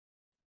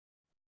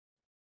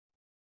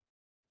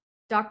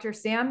Dr.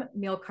 Sam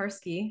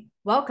Mielcarski.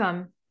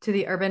 Welcome to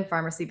the Urban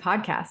Pharmacy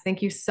Podcast.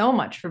 Thank you so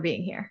much for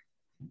being here.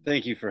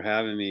 Thank you for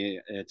having me.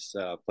 It's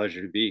a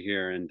pleasure to be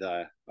here, and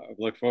I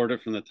look forward to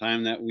it from the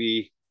time that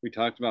we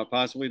talked about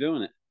possibly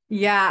doing it.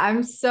 Yeah,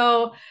 I'm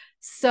so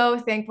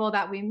thankful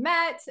that we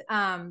met.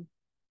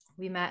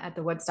 We met at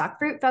the Woodstock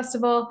Fruit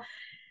Festival.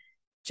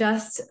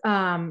 Just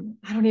I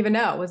don't even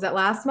know. Was that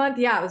last month?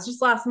 Yeah, it was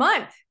just last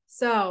month.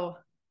 So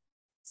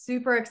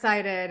super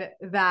excited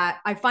that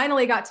I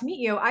finally got to meet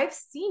you. I've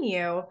seen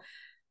you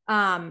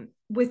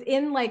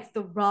within like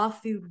the raw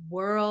food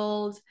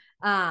world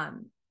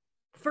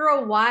for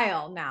a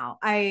while now.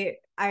 I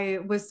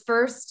was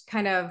first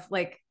kind of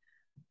like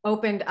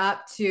opened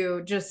up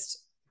to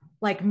just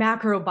like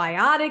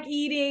macrobiotic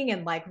eating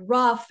and like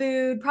raw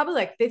food probably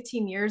like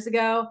 15 years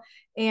ago,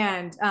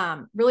 and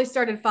really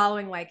started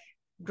following like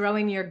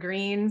growing your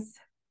greens,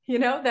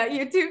 that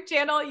YouTube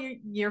channel,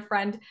 your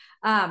friend,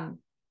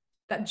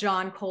 that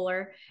John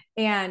Kohler.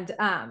 And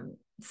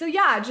so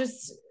yeah,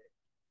 just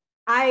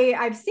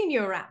I've seen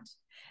you around,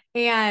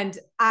 and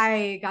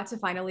I got to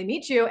finally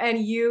meet you,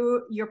 and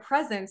your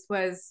presence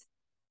was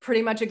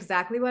pretty much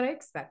exactly what I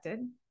expected.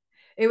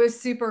 It was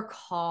super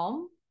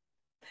calm.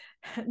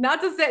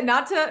 Not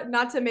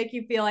to make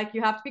you feel like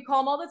you have to be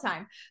calm all the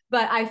time,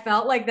 but I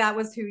felt like that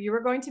was who you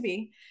were going to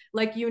be.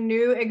 Like you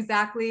knew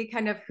exactly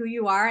kind of who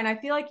you are, and I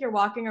feel like you're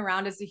walking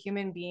around as a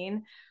human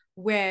being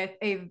with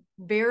a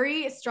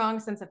very strong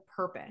sense of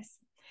purpose.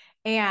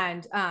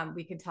 And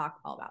we can talk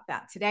all about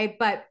that today.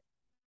 But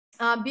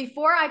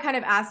before I kind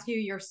of ask you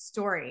your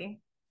story,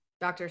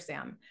 Dr.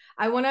 Sam,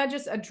 I want to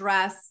just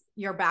address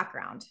your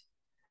background.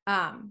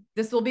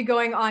 This will be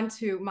going on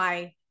to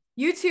my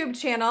YouTube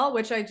channel,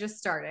 which I just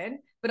started,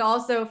 but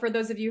also for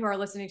those of you who are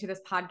listening to this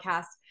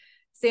podcast,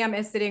 Sam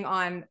is sitting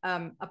on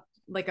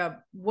like a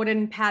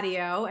wooden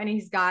patio, and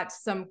he's got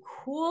some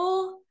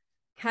cool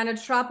kind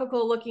of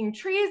tropical looking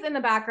trees in the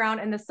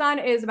background, and the sun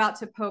is about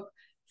to poke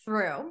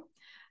through.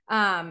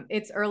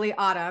 It's early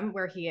autumn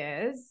where he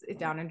is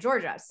down in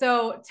Georgia.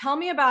 So tell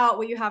me about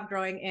what you have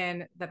growing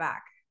in the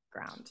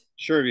background.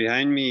 Sure,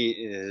 behind me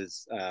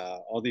is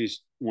all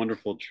these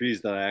wonderful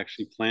trees that I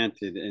actually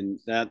planted, and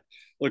that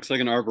looks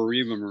like an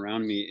arboretum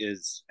around me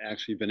is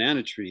actually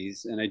banana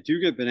trees. And I do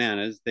get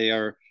bananas. They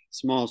are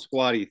small,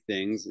 squatty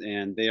things,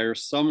 and they are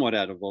somewhat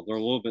edible. They're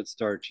a little bit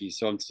starchy,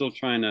 so I'm still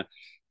trying to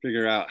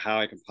figure out how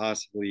I can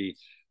possibly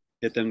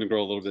get them to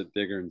grow a little bit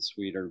bigger and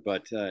sweeter.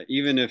 But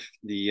even if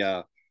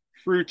the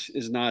fruit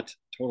is not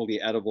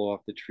totally edible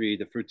off the tree,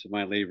 the fruits of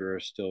my labor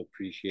are still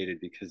appreciated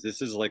because this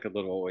is like a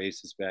little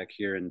oasis back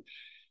here. And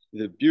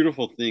the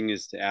beautiful thing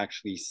is to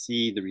actually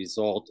see the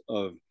result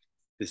of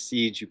the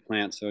seeds you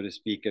plant, so to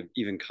speak, of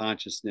even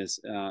consciousness,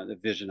 the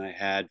vision I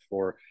had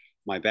for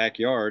my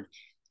backyard.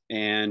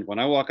 And when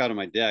I walk out of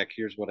my deck,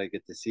 here's what I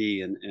get to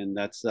see. And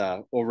that's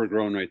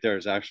overgrown right there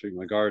is actually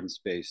my garden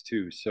space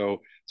too.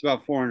 So it's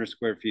about 400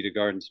 square feet of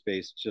garden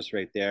space just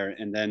right there.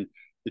 And then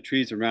the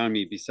trees around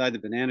me, beside the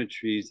banana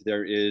trees,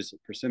 there is a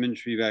persimmon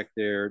tree back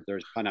there.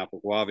 There's pineapple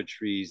guava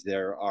trees.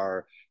 There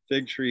are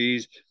fig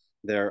trees.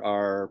 There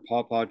are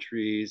pawpaw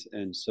trees.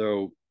 And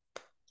so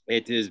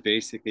it is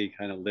basically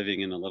kind of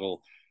living in a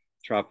little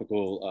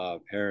tropical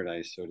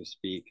paradise, so to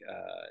speak.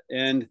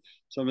 And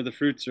some of the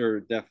fruits are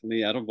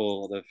definitely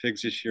edible. The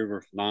figs this year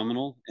were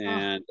phenomenal, Oh,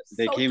 and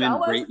they so came in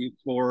jealous. right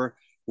before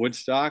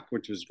Woodstock,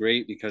 which was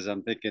great because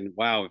I'm thinking,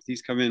 wow, if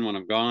these come in when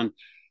I'm gone,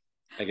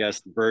 I guess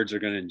the birds are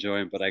going to enjoy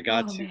them. But I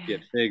got Oh to get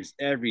man. figs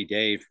every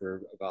day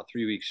for about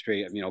 3 weeks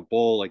straight. I mean, a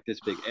bowl like this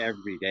big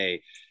every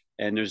day.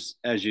 And there's,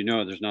 as you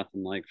know, there's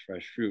nothing like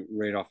fresh fruit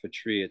right off a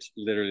tree. It's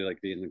literally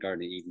like being in the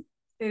Garden of Eden.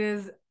 It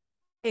is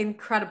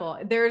incredible.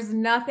 There's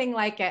nothing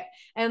like it.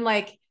 And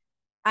like,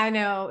 I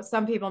know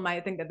some people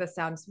might think that this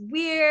sounds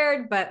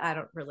weird, but I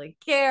don't really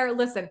care.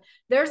 Listen,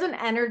 there's an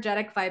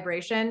energetic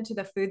vibration to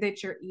the food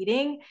that you're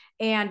eating.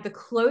 And the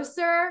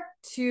closer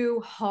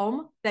to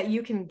home that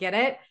you can get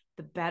it,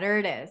 the better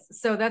it is.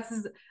 So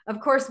that's, of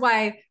course,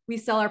 why we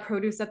sell our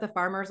produce at the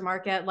farmer's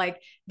market.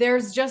 Like,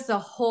 there's just a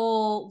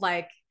whole,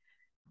 like,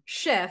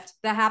 shift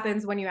that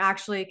happens when you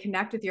actually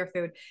connect with your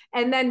food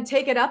and then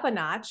take it up a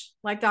notch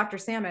like Dr.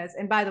 Sam is.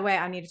 And by the way,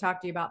 I need to talk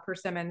to you about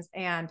persimmons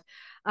and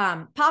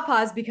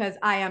pawpaws because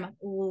I am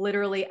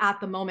literally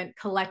at the moment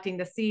collecting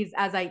the seeds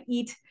as I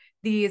eat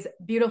these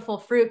beautiful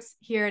fruits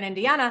here in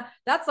Indiana.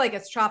 That's like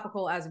as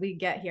tropical as we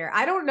get here.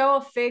 I don't know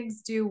if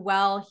figs do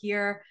well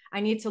here.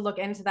 I need to look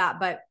into that,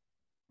 but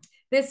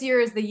this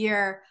year is the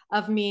year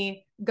of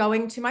me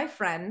going to my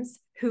friends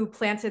who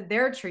planted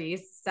their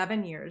trees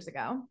 7 years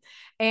ago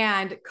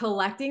and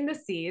collecting the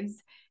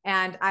seeds.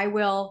 And I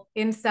will,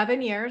 in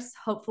 7 years,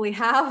 hopefully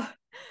have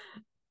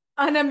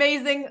an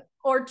amazing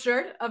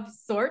orchard of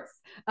sorts.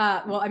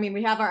 Well, I mean,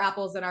 we have our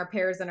apples and our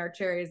pears and our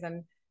cherries,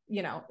 and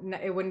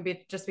it wouldn't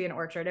be just be an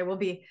orchard. It will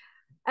be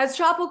as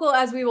tropical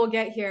as we will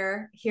get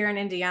here in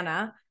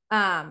Indiana.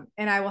 And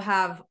I will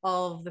have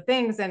all of the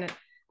things. And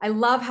I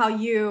love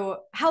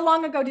how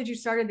long ago did you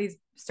start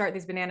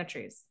these banana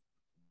trees?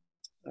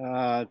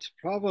 It's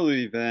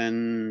probably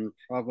been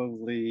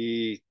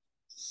probably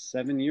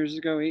 7 years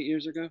ago, 8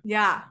 years ago.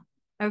 Yeah.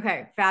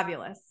 Okay,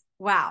 fabulous.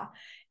 Wow.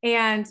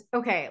 And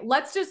okay,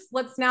 let's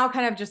now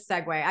kind of just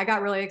segue. I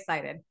got really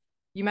excited.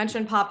 You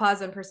mentioned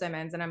pawpaws and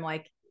persimmons, and I'm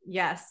like,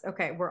 yes,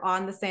 okay, we're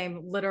on the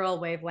same literal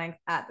wavelength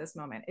at this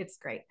moment. It's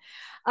great.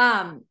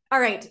 All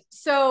right.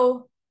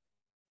 So,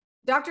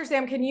 Dr.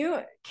 Sam, can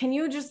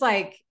you just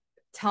like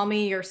tell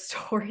me your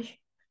story?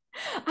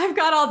 I've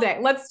got all day.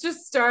 Let's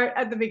just start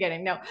at the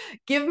beginning. No,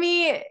 give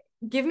me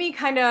give me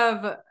kind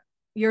of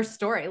your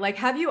story. Like,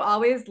 have you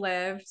always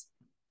lived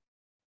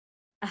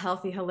a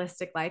healthy,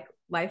 holistic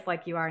life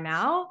like you are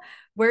now?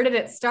 Where did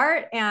it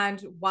start,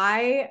 and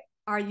why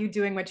are you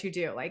doing what you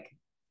do? Like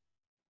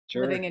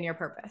Sure. living in your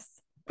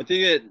purpose. I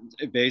think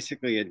it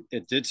basically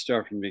it did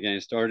start from the beginning.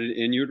 It started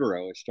in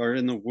utero. It started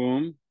in the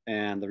womb.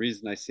 And the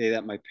reason I say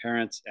that, my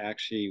parents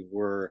actually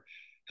were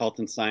health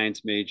and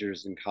science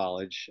majors in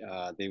college.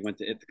 They went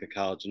to Ithaca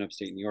College in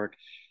upstate New York,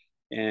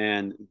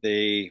 and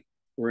they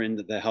were in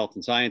the health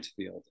and science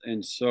field.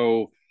 And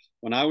so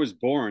when I was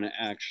born,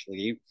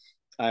 actually,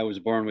 I was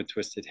born with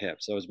twisted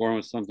hips. I was born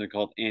with something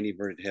called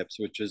anteverted hips,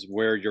 which is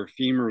where your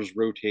femurs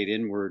rotate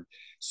inward.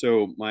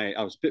 So I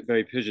was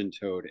very pigeon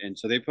toed, and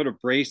so they put a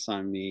brace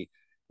on me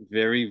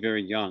very,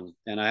 very young.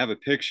 And I have a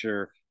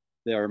picture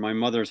there. My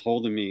mother's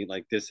holding me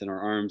like this in her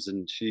arms,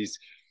 and she's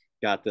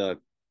got the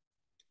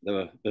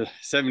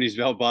 70s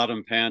bell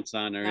bottom pants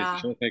on her. Yeah,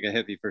 She looks like a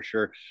hippie for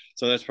sure.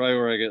 So that's probably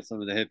where I get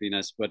some of the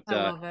hippiness. But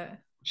I love it.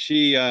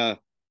 she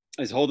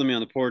is holding me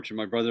on the porch, and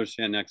my brother's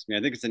standing next to me.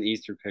 I think it's an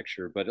Easter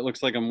picture, but it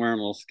looks like I'm wearing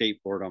a little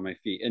skateboard on my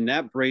feet. And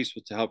that brace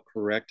was to help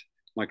correct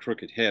my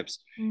crooked hips.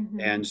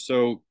 And Mm-hmm.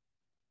 so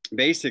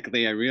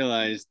basically, I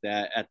realized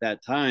that at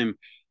that time,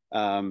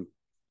 um,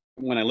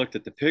 when I looked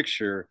at the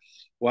picture,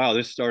 wow,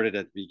 this started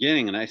at the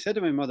beginning. And I said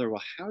to my mother,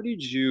 well, how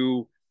did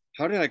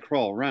I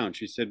crawl around?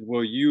 She said,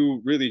 well,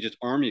 you really just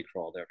army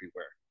crawled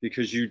everywhere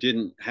because you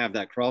didn't have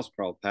that cross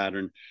crawl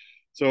pattern.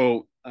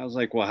 So I was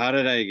like, well, how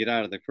did I get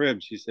out of the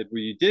crib? She said,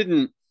 well, you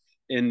didn't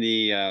in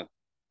the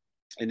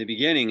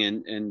beginning,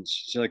 and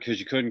she's like, because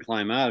you couldn't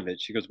climb out of it.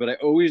 She goes, but I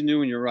always knew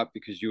when you were up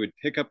because you would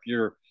pick up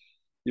your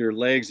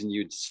legs and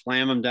you'd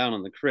slam them down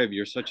on the crib.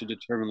 You're such a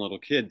determined little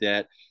kid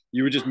that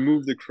you would just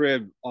move the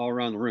crib all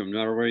around the room, no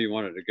matter where you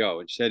wanted to go.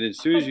 And she said, as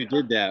soon Oh as my you God.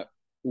 did that,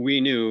 we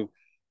knew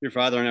your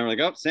father and I were like,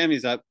 oh,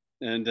 Sammy's up.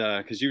 And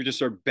because you would just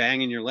start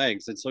banging your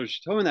legs. And so she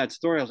told me that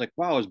story. I was like,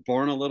 wow, I was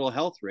born a little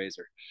health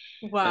raiser.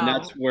 And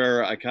that's Wow.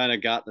 where I kind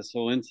of got this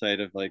whole insight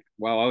of like,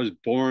 wow, I was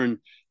born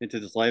into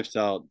this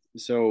lifestyle.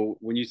 So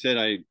when you said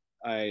I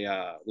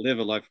live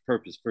a life of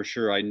purpose, for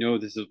sure, I know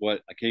this is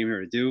what I came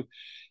here to do,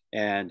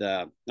 and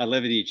I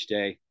live it each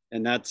day.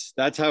 And that's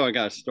how I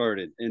got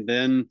started. And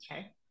then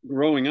Okay.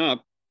 growing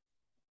up,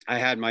 I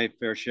had my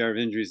fair share of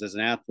injuries as an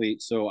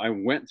athlete, so I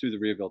went through the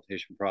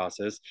rehabilitation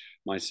process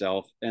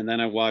myself, and then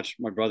I watched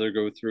my brother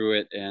go through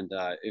it, and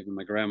even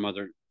my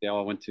grandmother. They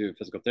all went to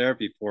physical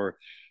therapy for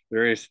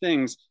various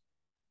things,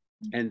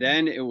 and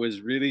then it was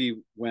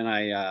really when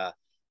it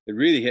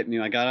really hit me.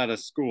 I got out of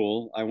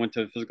school. I went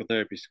to physical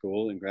therapy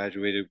school and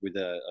graduated with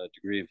a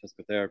degree in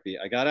physical therapy.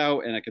 I got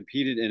out and I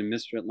competed in a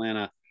Mr.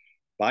 Atlanta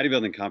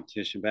bodybuilding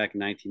competition back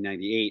in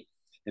 1998.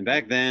 And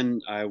back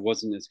then, I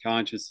wasn't as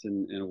conscious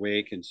and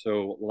awake. And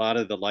so a lot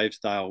of the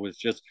lifestyle was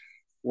just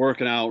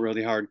working out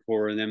really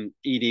hardcore and then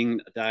eating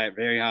a diet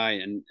very high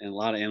and a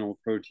lot of animal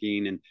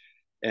protein.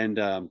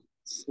 And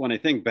when I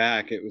think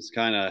back, it was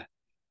kind of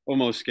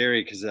almost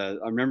scary because I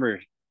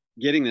remember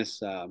getting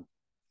this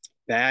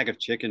bag of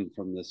chicken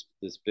from this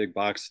big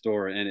box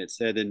store, and it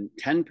said in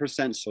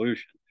 10%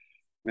 solution.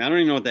 I mean, I don't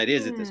even know what that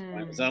is at this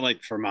point. Was Hmm. that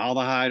like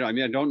formaldehyde? I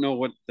mean, I don't know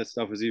what this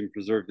stuff was even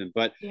preserved in,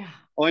 but Yeah.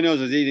 all I know is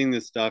I was eating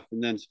this stuff.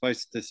 And then,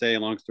 suffice to say,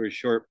 long story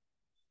short,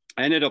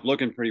 I ended up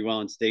looking pretty well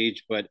on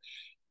stage. But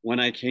when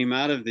I came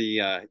out of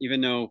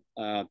even though,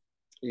 I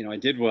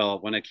did well,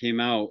 when I came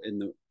out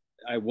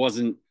I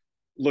wasn't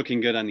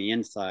looking good on the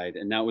inside.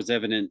 And that was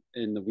evident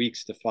in the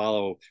weeks to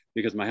follow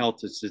because my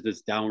health just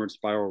this downward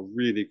spiral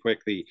really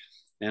quickly.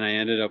 And I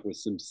ended up with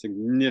some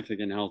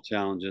significant health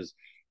challenges,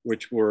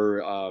 which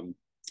were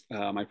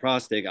my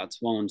prostate got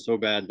swollen so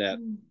bad that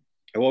Hmm.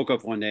 I woke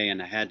up one day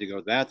and I had to go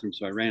to the bathroom.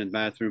 So I ran to the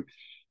bathroom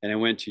and I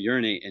went to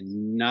urinate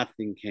and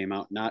nothing came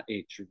out, not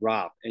a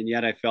drop. And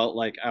yet I felt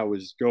like I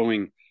was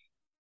going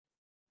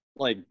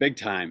like big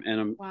time. And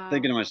I'm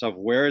thinking Wow. to myself,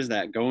 where is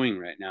that going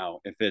right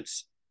now? If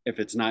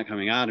it's not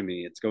coming out of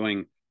me, it's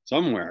going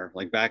somewhere,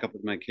 like back up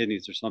with my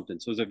kidneys or something.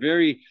 So it's a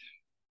very,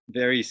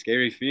 very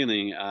scary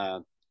feeling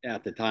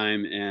at the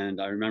time.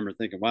 And I remember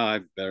thinking, wow, I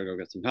better go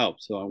get some help.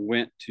 So I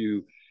went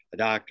to a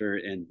doctor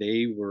and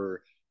they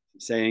were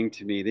saying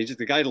to me,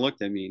 the guy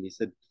looked at me and he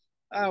said,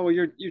 oh, well,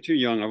 you're too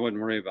young. I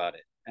wouldn't worry about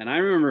it. And I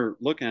remember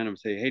looking at him and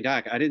say, hey,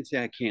 doc, I didn't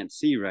say I can't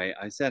see right.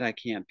 I said I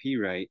can't pee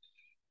right.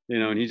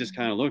 And he just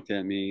kind Mhm. of looked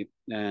at me.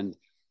 And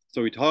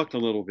so we talked a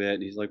little bit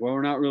and he's like, well,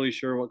 we're not really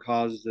sure what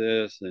causes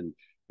this and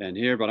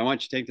here, but I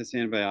want you to take this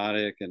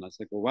antibiotic. And I was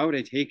like, well, why would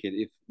I take it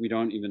if we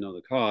don't even know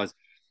the cause?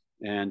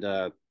 And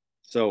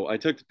so I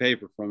took the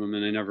paper from him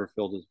and I never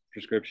filled his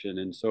prescription.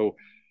 And so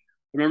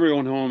I remember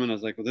going home and I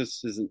was like, well,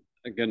 this isn't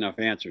a good enough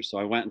answer. So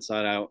I went and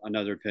sought out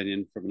another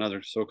opinion from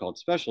another so called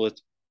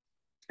specialist.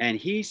 And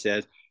he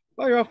says,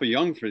 well, you're awful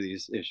young for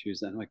these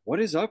issues. And I'm like,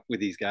 what is up with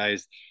these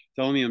guys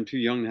telling me I'm too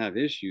young to have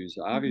issues?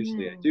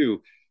 Obviously, I Mhm.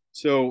 do.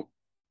 So,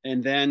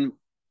 and then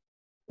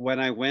when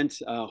I went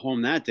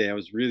home that day, I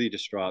was really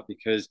distraught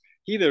because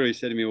he literally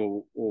said to me,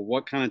 well,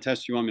 what kind of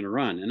test do you want me to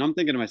run? And I'm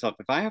thinking to myself,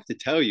 if I have to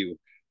tell you,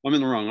 I'm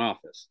in the wrong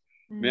office.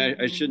 I mean,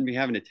 I Mhm. shouldn't be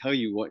having to tell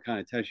you what kind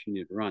of test you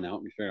need to run to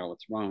help me figure out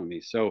what's wrong with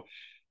me. So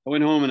I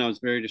went home and I was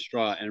very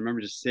distraught. And I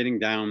remember just sitting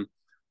down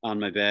on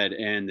my bed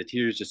and the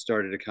tears just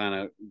started to kind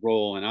of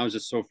roll. And I was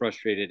just so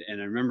frustrated.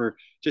 And I remember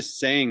just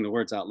saying the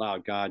words out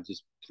loud, God,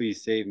 just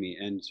please save me.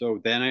 And so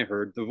then I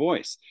heard the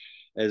voice.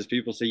 As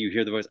people say, you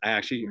hear the voice. I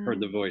actually heard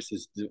the Mhm. voice.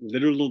 It's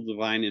literal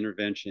divine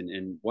intervention.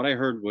 And what I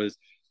heard was,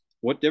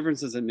 what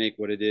difference does it make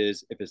what it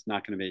is if it's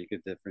not going to make a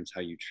difference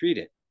how you treat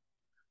it?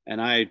 And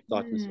I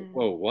thought to myself, Mhm.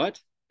 whoa, what?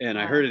 And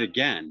I heard Wow. it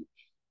again.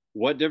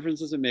 What difference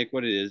does it make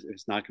what it is if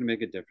it's not going to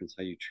make a difference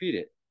how you treat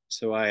it?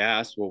 So I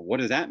asked, well, what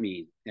does that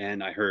mean?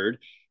 And I heard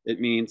it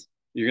means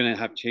you're going to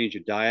have to change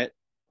your diet,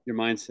 your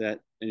mindset,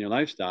 and your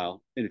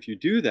lifestyle. And if you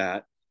do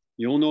that,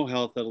 you'll know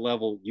health at a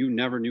level you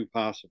never knew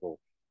possible.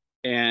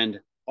 And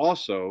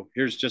also,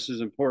 here's just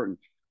as important,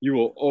 you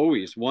will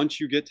always, once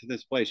you get to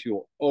this place, you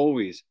will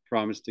always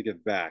promise to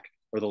give back,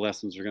 or the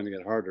lessons are going to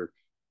get harder.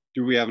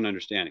 Do we have an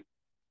understanding?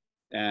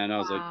 And I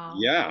was like, Wow.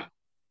 yeah,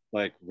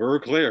 like we're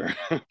clear.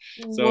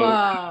 So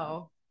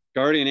Whoa.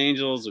 guardian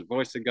angels or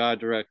voice of God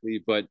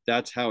directly, but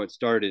that's how it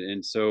started.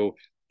 And so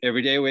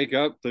every day I wake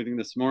up, including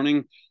this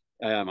morning,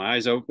 my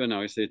eyes open. I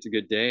always say it's a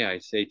good day. I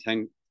say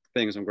 10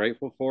 things I'm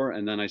grateful for.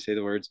 And then I say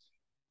the words,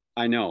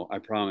 I know, I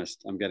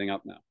promised, I'm getting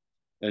up now.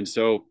 And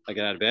so I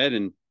get out of bed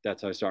and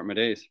that's how I start my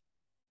days.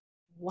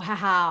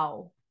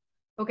 Wow.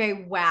 Okay,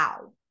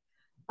 wow.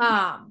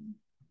 Um,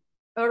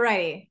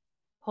 alrighty.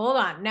 Hold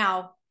on.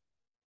 Now,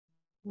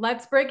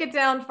 let's break it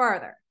down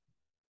farther.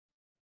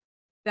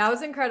 That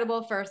was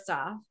incredible, first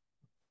off.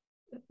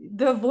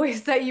 The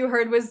voice that you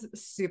heard was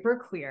super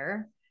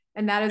clear,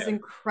 and that is Yeah.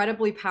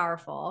 incredibly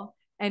powerful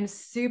and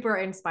super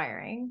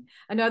inspiring.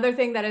 Another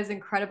thing that is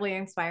incredibly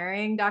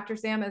inspiring, Dr.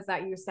 Sam, is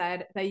that you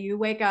said that you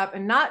wake up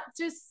and not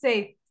just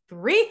say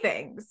three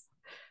things,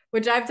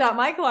 which I've taught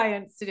my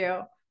clients to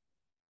do,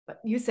 but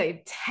you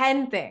say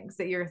 10 things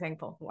that you're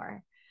thankful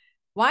for.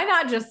 Why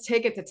not just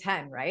take it to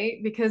 10, right?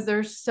 Because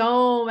there's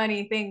so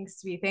many things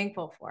to be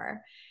thankful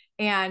for.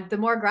 And the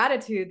more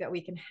gratitude that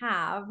we can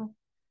have,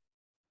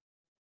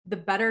 the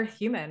better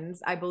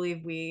humans I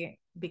believe we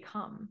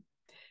become.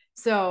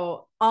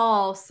 So,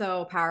 all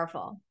so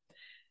powerful.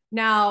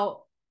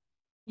 Now,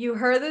 you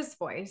heard this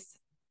voice.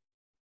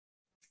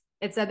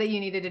 It said that you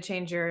needed to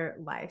change your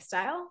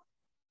lifestyle,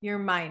 your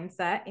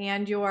mindset,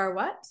 and your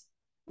what?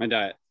 My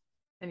diet.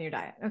 And your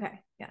diet. Okay.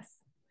 Yes.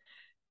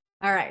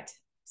 All right.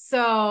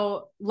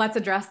 So, let's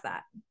address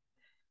that.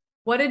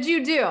 What did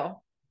you do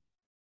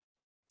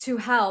to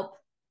help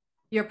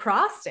your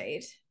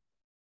prostate?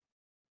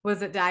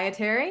 Was it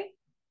dietary?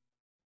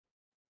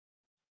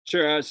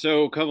 Sure.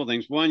 So a couple of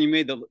things. One, you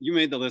made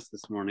the list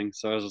this morning.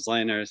 So I was just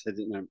lying there. I said,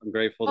 I'm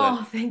grateful that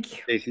Oh, thank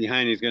you. Stacey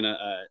Heine is going to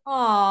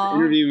Oh,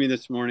 interview me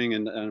this morning,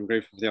 and I'm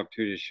grateful for the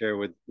opportunity to share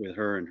with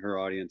her and her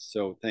audience.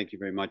 So thank you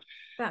very much.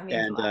 that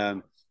means a And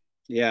lot.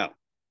 yeah,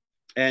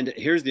 and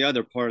here's the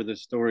other part of the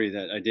story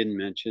that I didn't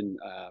mention,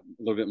 a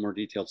little bit more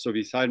detailed. So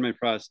beside my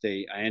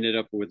prostate, I ended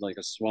up with like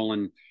a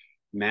swollen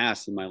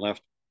mass in my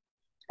left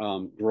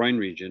groin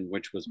region,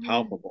 which was Mm.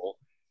 palpable. Oh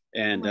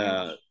And my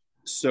gosh.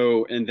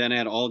 and then I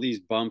had all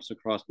these bumps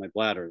across my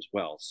bladder as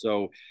well.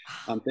 So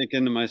I'm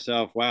thinking to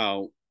myself,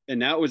 wow.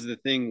 And that was the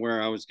thing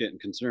where I was getting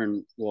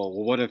concerned. Well,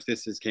 what if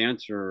this is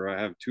cancer or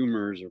I have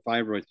tumors or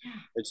fibroids? Yeah.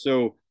 And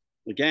so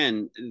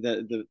again,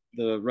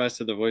 the rest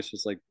of the voice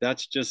was like,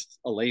 that's just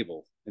a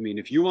label. I mean,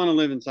 if you want to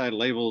live inside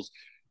labels,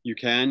 you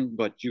can,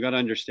 but you got to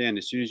understand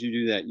as soon as you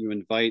do that, you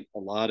invite a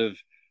lot of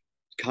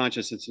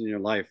consciousness in your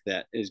life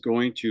that is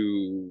going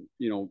to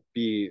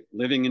be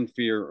living in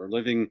fear or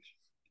living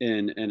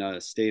in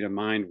a state of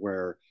mind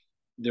where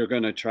they're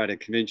going to try to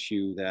convince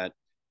you that,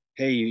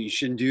 hey, you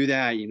shouldn't do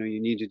that, you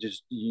need to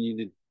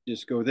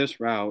just go this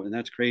route, and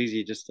that's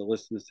crazy just to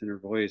listen to this inner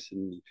voice,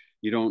 and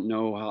you don't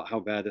know how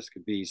bad this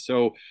could be.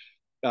 So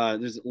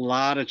there's a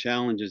lot of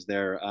challenges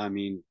there. I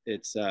mean,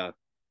 it's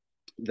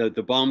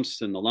the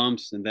bumps and the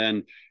lumps, and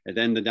then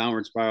the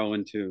downward spiral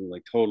into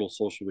like total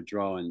social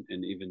withdrawal, and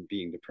even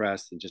being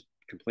depressed and just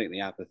completely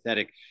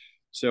apathetic.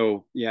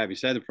 So yeah,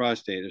 beside the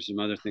prostate, there's some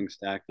other things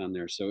stacked on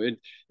there. So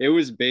it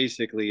was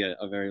basically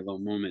a very low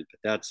moment,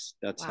 but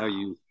that's how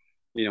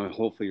Wow.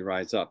 hopefully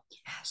rise up.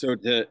 Yes. So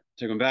to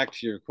come back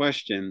to your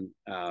question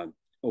of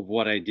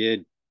what I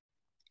did,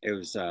 it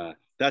was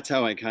that's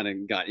how I kind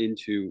of got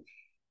into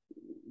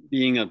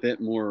being a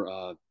bit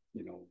more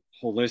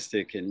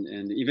holistic,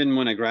 and even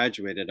when I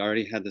graduated I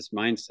already had this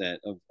mindset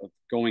of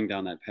going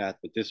down that path,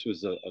 but this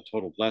was a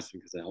total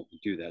blessing because I helped me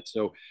do that.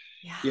 So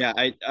Yeah.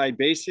 yeah, I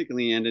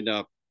basically ended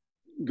up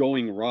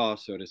going raw,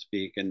 so to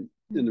speak, and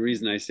the Mhm.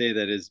 reason I say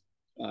that is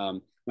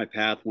my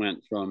path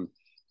went from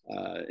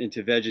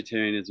into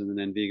vegetarianism and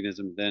then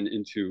veganism, then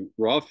into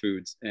raw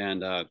foods.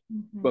 And but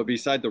Mm-hmm.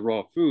 beside the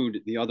raw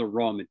food, the other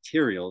raw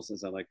materials,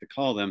 as I like to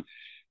call them,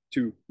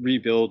 to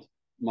rebuild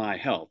my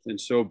health. And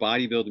so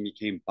bodybuilding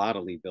became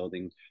bodily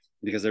building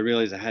because I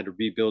realized I had to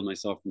rebuild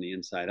myself from the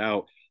inside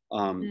out,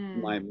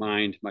 my Mm.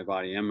 mind, my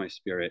body, and my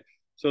spirit.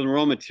 So the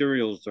raw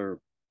materials are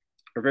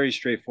very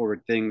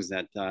straightforward things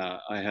that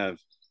I have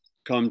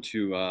come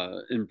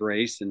to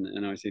embrace. And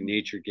I always say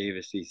nature gave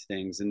us these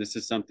things. And this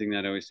is something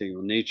that I always say,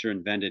 well, nature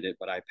invented it,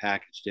 but I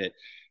packaged it.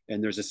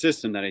 And there's a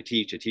system that I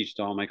teach. I teach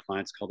to all my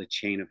clients called a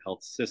chain of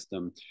health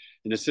system.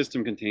 And the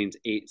system contains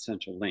 8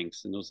 essential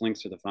links. And those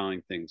links are the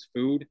following things: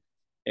 food,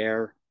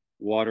 air,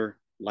 water,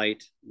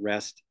 light,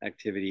 rest,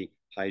 activity,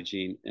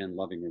 hygiene, and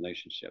loving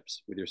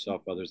relationships with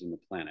yourself, others, and the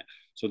planet.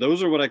 So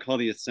those are what I call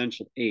the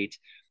essential 8.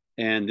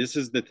 And this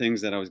is the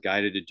things that I was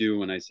guided to do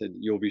when I said,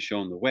 you'll be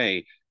shown the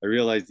way. I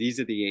realized these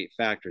are the 8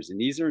 factors,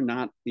 and these are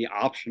not the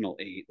optional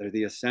 8; they're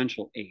the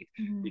essential 8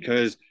 Mm.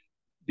 because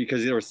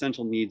they're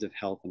essential needs of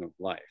health and of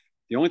life.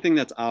 The only thing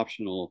that's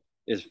optional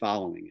is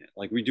following it.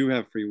 Like, we do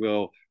have free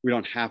will; we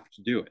don't have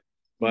to do it,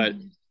 but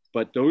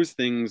Mm. those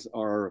things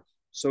are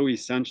so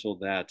essential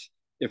that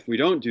if we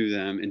don't do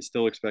them and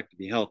still expect to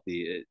be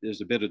healthy,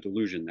 there's a bit of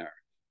delusion there,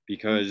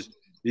 because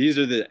these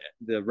are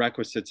the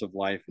requisites of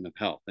life and of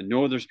health, and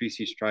no other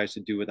species tries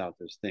to do without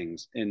those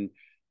things. And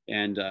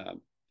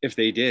if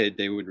they did,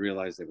 they would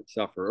realize they would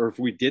suffer. Or if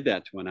we did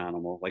that to an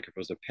animal, like if it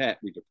was a pet,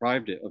 we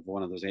deprived it of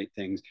one of those 8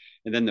 things,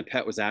 and then the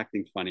pet was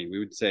acting funny, we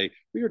would say,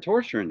 we were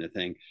torturing the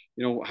thing.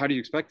 How do you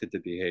expect it to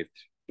behave?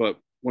 But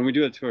when we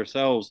do it to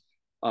ourselves,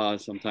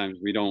 sometimes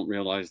we don't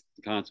realize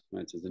the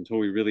consequences until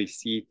we really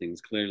see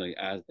things clearly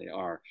as they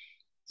are.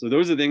 So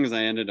those are things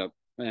I ended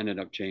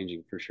up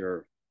changing for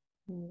sure.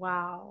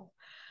 Wow.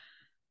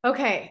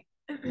 Okay.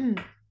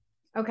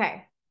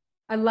 Okay.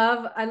 I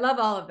love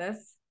all of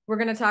this. We're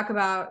going to talk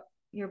about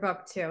your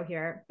book too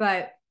here,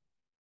 but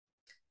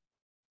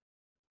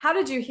how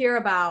did you hear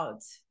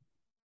about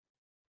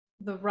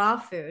the raw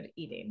food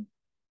eating?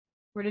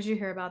 Where did you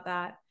hear about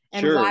that?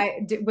 And Sure.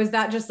 why was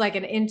that just like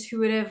an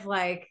intuitive,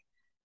 like,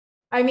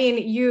 I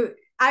mean,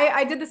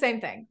 I did the same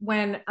thing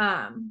when,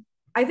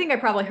 I think I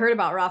probably heard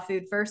about raw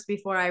food first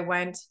before I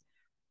went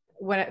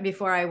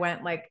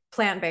like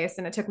plant-based,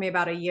 and it took me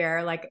about a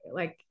year, like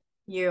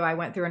I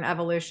went through an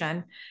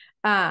evolution.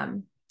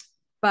 Um,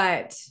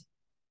 but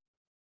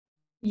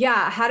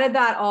yeah, how did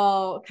that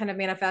all kind of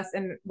manifest?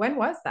 And when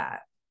was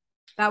that?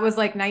 That was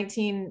like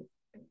 19,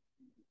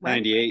 when?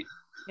 98.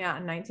 Yeah,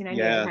 1998.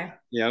 Yeah. Okay.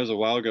 Yeah, it was a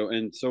while ago.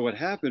 And so what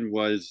happened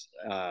was,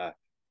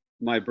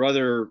 my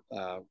brother,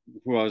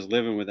 who I was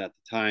living with at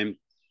the time,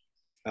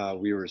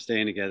 we were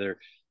staying together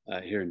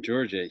here in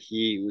Georgia.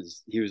 He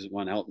was the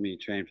one helping me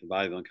train for the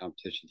bodybuilding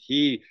competition.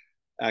 He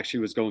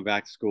actually was going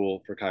back to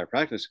school for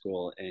chiropractic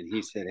school, and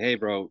he said, "Hey,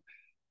 bro,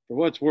 for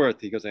what it's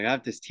worth," he goes, "I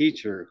have this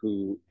teacher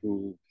who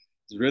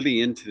is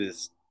really into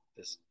this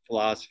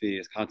philosophy,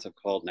 this concept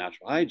called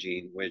natural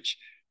hygiene, which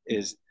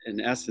is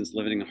in essence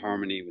living in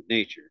harmony with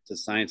nature. It's a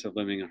science of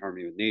living in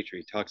harmony with nature."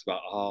 He talks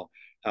about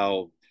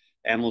how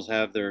animals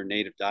have their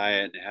native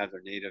diet and they have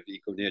their native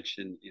eco niche,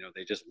 and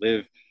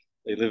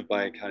they live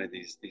by kind of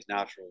these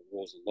natural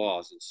rules and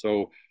laws. And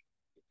so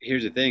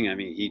here's the thing. I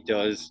mean, he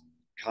does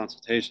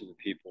consultations with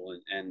people,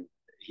 and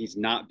he's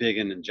not big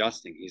in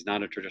adjusting. He's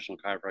not a traditional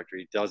chiropractor.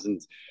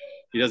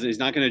 He's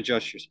not going to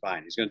adjust your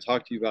spine. He's going to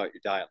talk to you about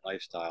your diet,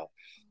 lifestyle,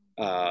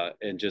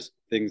 and just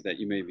things that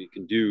you maybe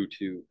can do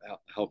to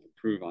help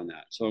improve on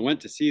that. So I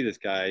went to see this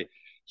guy.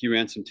 He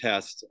ran some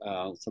tests,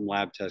 some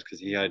lab tests, because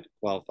he had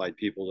qualified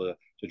people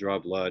to draw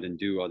blood and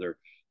do other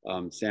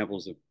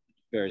samples of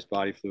various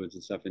body fluids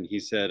and stuff. And he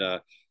said,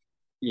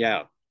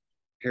 "Yeah,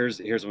 here's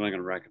what I'm going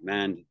to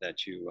recommend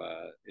that you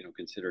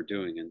consider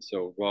doing." And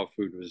so raw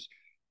food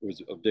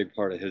was a big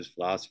part of his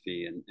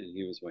philosophy, and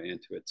he was way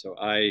into it. So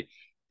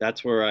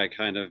that's where I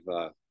kind of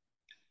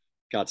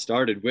got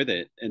started with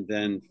it. And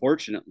then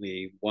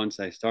fortunately, once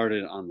I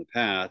started on the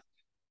path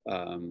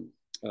um,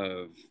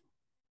 of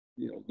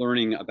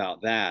learning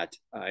about that,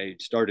 I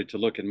started to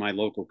look in my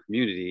local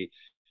community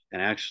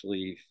and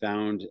actually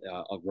found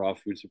a raw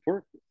food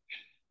support group.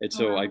 And Oh,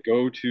 so I wow.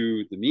 go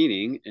to the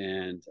meeting,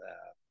 and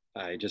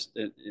I just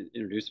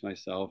introduced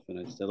myself and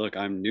I said, "Look,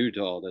 I'm new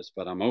to all this,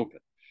 but I'm open."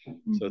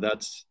 So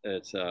Mhm.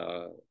 it's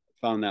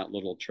found that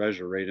little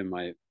treasure right in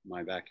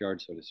my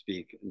backyard, so to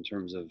speak, in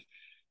terms of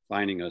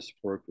finding a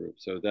support group.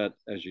 So that,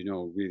 as you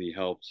know, really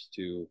helps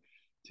to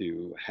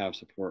have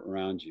support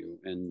around you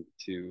and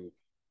to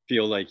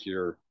feel like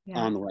you're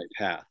Yeah. on the right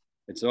path.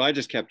 And so I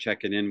just kept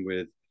checking in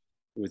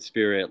with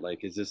spirit,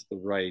 like, is this the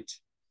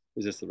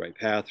right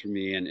path for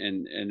me?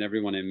 And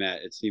everyone I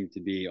met, it seemed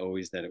to be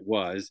always that it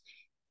was.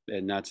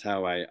 And that's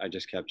how I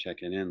just kept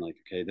checking in, like,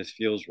 okay, this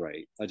feels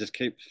right. I just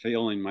kept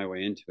feeling my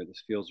way into it.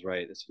 This feels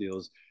right. This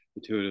feels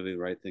intuitively the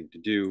right thing to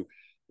do.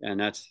 And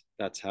that's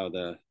how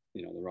the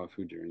raw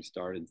food journey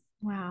started.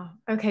 Wow.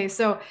 Okay.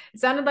 So it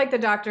sounded like the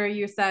doctor,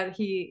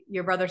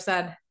 your brother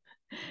said,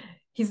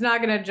 he's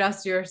not going to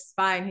adjust your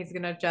spine. He's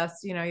going to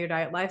adjust, your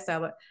diet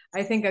lifestyle. But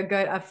I think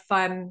a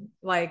fun,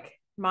 like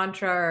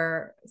mantra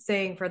or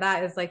saying for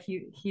that is like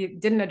he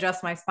didn't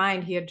adjust my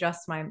spine, he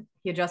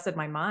adjusted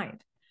my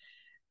mind.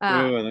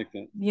 Oh, I like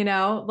that. You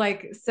know,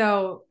 like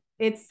so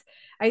it's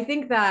I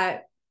think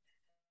that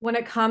when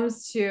it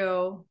comes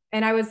to,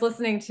 and I was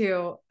listening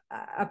to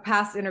a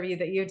past interview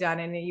that you've done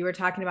and you were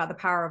talking about the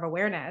power of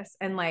awareness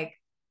and like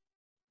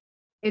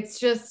it's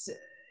just,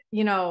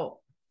 you know,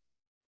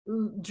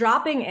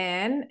 dropping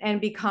in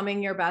and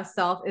becoming your best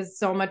self is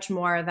so much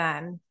more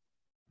than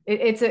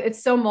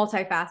it's so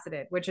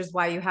multifaceted, which is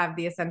why you have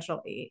the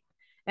essential eight.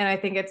 And I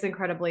think it's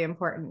incredibly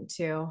important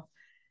to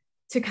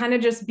kind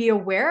of just be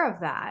aware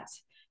of that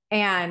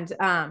and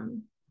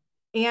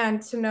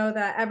and to know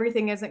that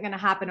everything isn't going to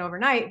happen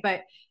overnight.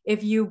 But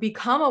if you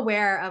become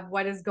aware of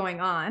what is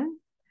going on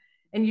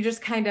and you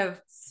just kind of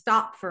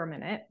stop for a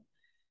minute,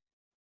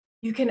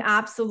 you can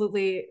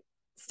absolutely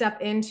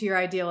step into your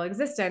ideal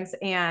existence.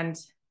 And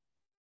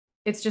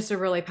it's just a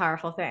really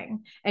powerful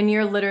thing. And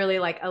you're literally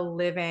like a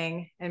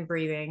living and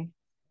breathing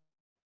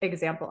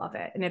example of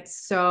it. And it's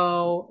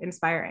so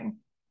inspiring.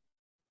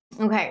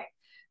 Okay.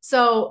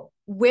 So,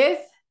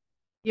 with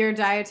your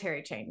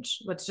dietary change,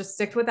 let's just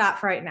stick with that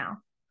for right now.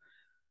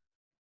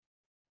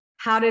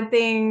 How did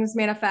things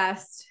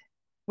manifest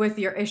with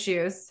your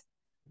issues,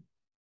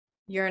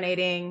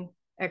 urinating,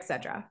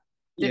 etc.?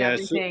 Did Yeah.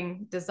 So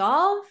everything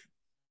dissolve?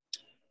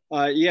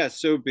 yeah,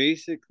 so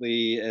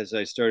basically, as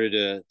I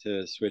started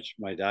to switch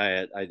my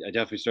diet, I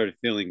definitely started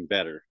feeling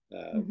better,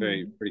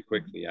 very Mm-hmm. pretty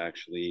quickly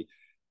actually,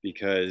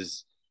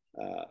 because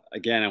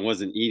again, I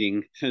wasn't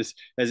eating as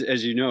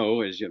you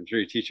know, I'm sure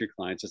you teach your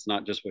clients, it's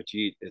not just what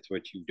you eat, it's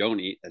what you don't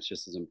eat that's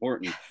just as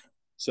important.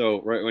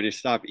 So right when you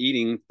stop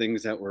eating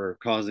things that were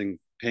causing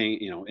pain,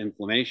 you know,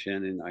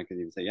 inflammation, and I could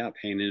even say, yeah,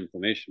 pain and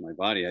inflammation in my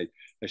body,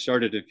 I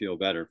started to feel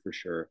better for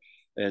sure,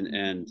 and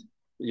Mm-hmm.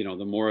 you know,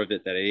 the more of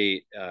it that I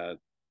ate.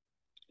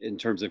 In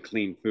terms of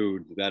clean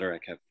food, the better I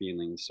kept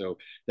feeling. So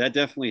that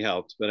definitely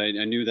helped. But I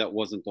knew that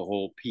wasn't the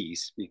whole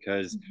piece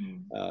because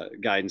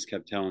Mm-hmm. guidance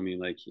kept telling me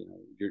like, you know,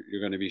 you're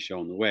going to be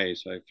shown the way.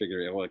 So I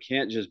figured, well, it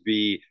can't just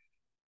be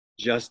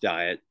just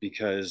diet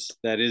because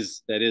that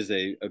is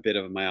a bit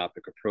of a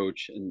myopic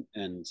approach,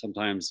 and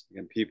sometimes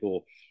again,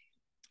 people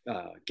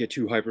get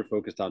too hyper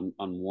focused on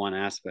one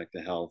aspect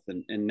of health,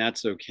 and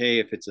that's okay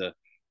if it's a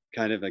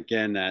kind of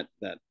again that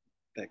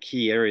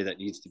key area that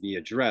needs to be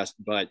addressed,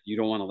 but you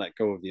don't want to let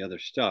go of the other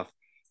stuff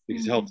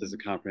because health is a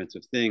Mm-hmm.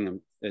 comprehensive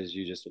thing, as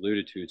you just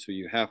alluded to. So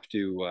you have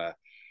to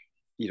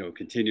you know,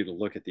 continue to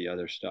look at the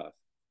other stuff.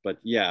 But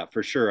yeah,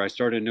 for sure, I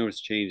started to notice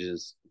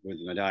changes with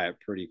my diet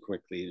pretty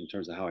quickly in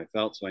terms of how I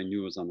felt, so I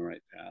knew I was on the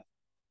right path.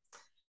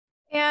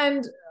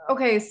 And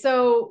okay,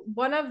 so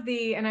one of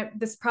the, and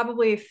this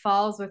probably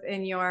falls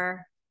within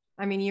your,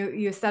 I mean,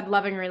 you said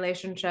loving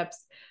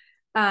relationships.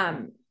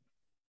 Um,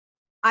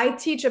 I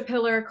teach a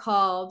pillar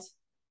called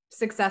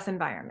success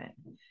environment.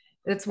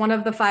 It's one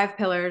of the five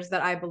pillars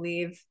that I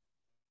believe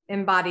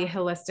embody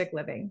holistic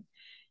living.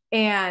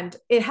 And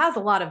it has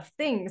a lot of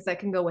things that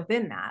can go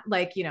within that,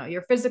 like, you know,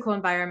 your physical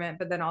environment,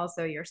 but then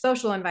also your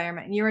social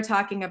environment. And you were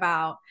talking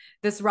about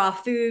this raw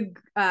food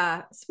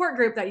sport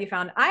group that you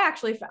found.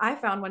 I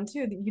found one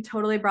too that you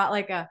totally brought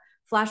like a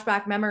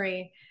flashback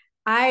memory.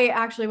 I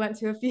actually went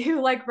to a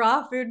few like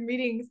raw food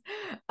meetings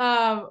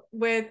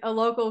with a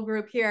local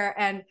group here,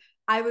 and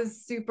I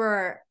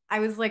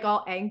was like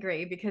all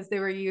angry because they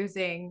were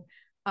using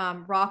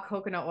raw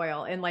coconut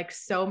oil in like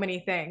so many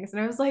things.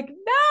 And I was like,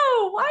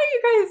 no, why are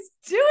you guys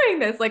doing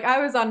this? Like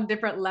I was on a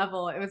different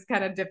level. It was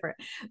kind of different.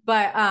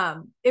 But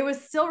it was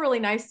still really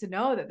nice to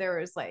know that there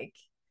was like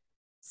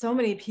so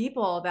many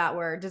people that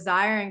were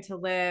desiring to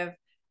live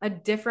a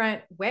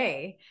different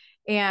way.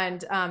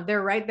 And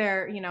they're right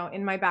there, you know,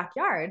 in my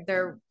backyard.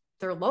 They're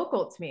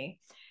local to me.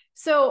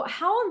 So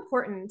how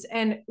important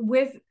and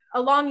with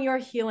along your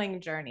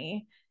healing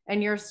journey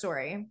and your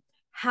story,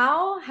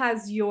 how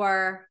has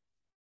your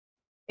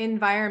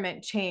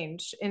environment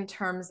change in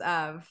terms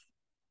of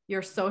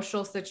your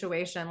social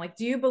situation? Like,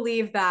 do you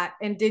believe that,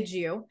 and did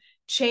you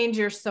change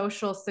your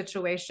social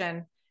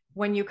situation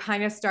when you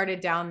kind of started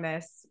down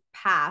this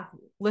path,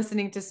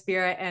 listening to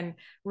spirit and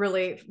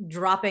really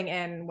dropping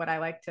in what I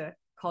like to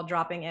call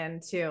dropping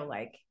into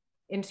like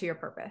into your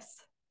purpose?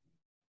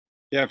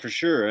 Yeah, for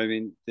sure. I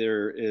mean,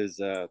 there is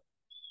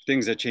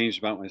things that changed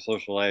about my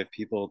social life,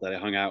 people that I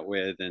hung out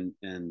with, and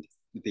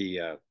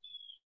the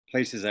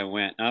places I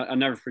went. I'll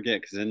never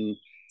forget because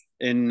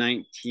in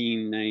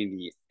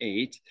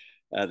 1998,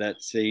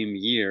 that same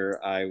year,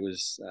 I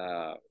was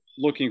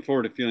looking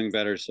forward to feeling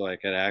better, so I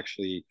could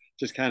actually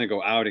just kind of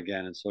go out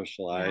again and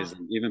socialize Yeah.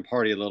 and even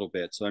party a little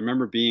bit. So I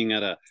remember being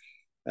at a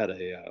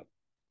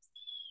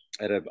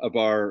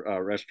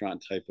bar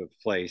restaurant type of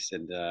place,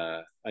 and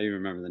I even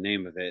remember the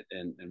name of it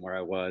and where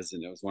I was,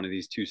 and it was one of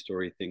these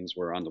two-story things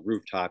where on the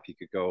rooftop you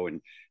could go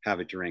and have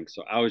a drink.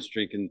 So I was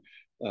drinking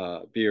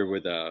beer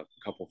with a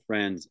couple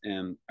friends,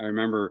 and I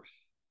remember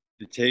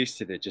the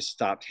taste of it just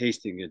stopped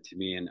tasting good to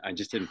me, and I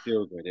just didn't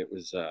feel good. It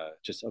was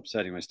just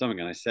upsetting my stomach,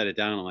 and I set it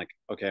down. I'm like,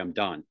 okay, I'm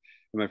done.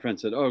 And my friend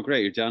said, "Oh,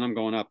 great, you're done. I'm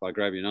going up. I'll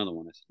grab you another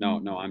one." I said, "No,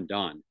 no, Mm-hmm. I'm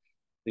done."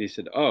 And he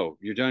said, "Oh,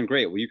 you're done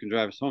great. Well, you can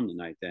drive us home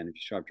tonight then if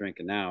you stop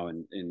drinking now,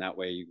 and in that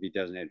way you can be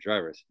designated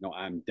driver." I said, "No,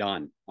 I'm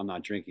done. I'm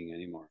not drinking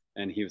anymore."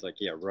 And he was like,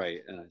 "Yeah,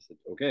 right." And I said,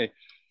 "Okay."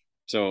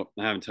 So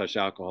I haven't touched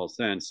alcohol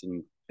since,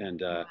 and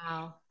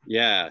Wow.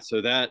 yeah,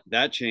 so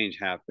that change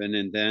happened,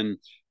 and then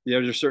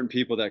there's certain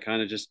people that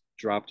kind of just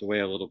dropped away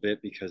a little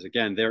bit because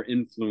again, their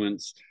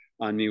influence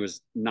on me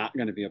was not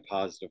going to be a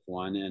positive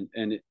one,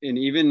 and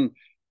even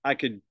I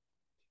could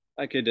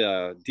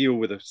deal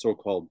with a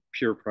so-called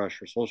peer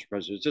pressure, social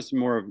pressure. It's just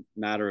more of a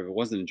matter of it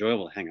wasn't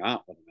enjoyable to hang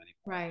out with them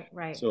anymore. Right,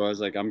 right. So I was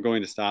like, I'm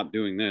going to stop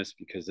doing this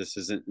because this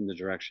isn't in the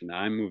direction that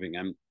I'm moving.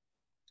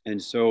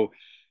 And so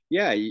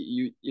yeah,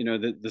 you know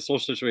the social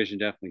situation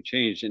definitely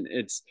changed, and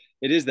it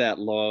is that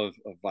law of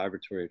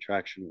vibratory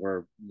attraction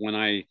where when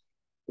I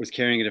was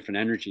carrying a different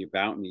energy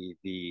about me,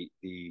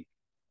 the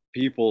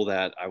people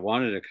that I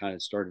wanted to kind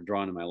of started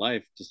drawing in my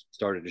life just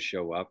started to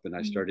show up, and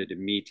I started to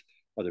meet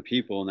other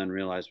people, and then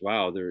realized,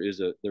 wow, there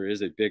is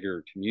a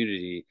bigger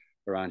community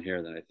around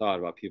here than I thought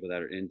about people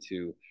that are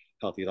into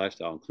healthy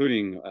lifestyle,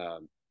 including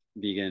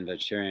vegan,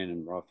 vegetarian,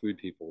 and raw food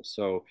people.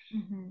 So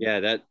Mm-hmm.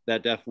 yeah,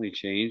 that definitely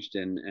changed,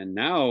 and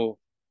now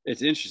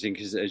it's interesting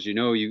because as you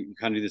know, you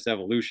kind of do this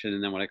evolution,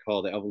 and then what I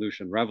call the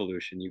evolution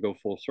revolution, you go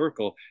full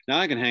circle. Now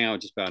I can hang out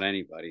with just about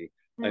anybody.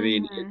 I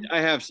mean, Mm-hmm. I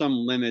have some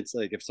limits.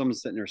 Like if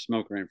someone's sitting there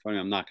smoking right in front of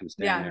me, I'm not going to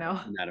stand Yeah, there no.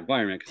 in that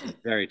environment because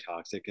it's very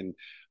toxic, and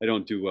I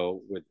don't do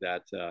well with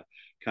that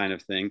kind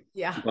of thing.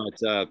 Yeah.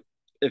 But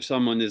if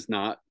someone is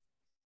not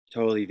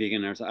totally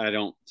vegan, or I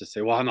don't just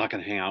say, well, I'm not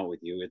going to hang out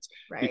with you. It's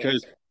Right.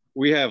 because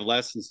we have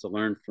lessons to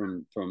learn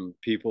from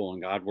people,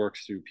 and God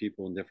works through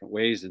people in different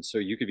ways. And so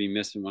you could be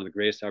missing one of the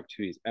greatest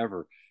opportunities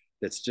ever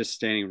that's just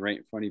standing right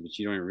in front of you, but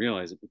you don't even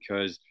realize it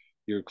because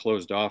you're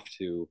closed off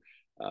to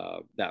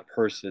that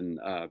person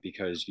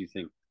because you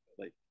think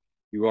like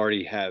you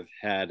already have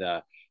had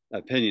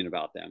opinion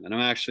about them. And I'm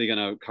actually going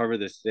to cover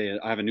this today.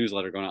 I have a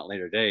newsletter going out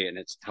later today, and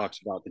it talks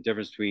about the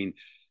difference between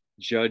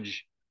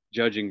judge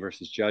judging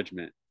versus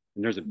judgment,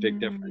 and there's a big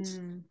difference.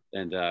 Mm,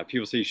 And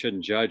people say you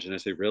shouldn't judge, and I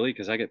say, really?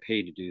 Because I get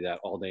paid to do that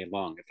all day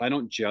long. If I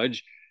don't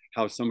judge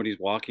how somebody's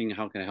walking,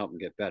 how can I help them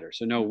get better?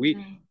 So no,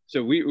 mhm.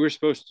 we're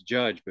supposed to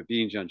judge, but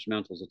being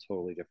judgmental is a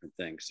totally different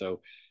thing.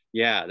 So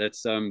yeah,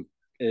 that's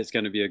it's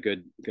going to be a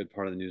good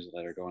part of the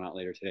newsletter going out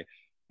later today.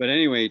 But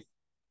anyway,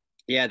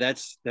 yeah,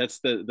 that's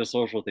the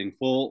social thing,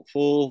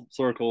 full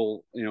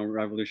circle, you know,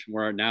 revolution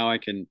where now I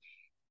can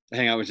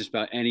hang out with just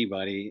about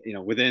anybody, you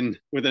know, within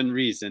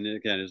reason.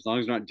 Again, as long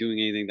as I'm not doing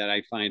anything that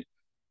I find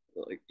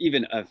like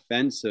even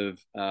offensive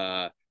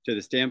to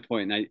the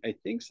standpoint. And I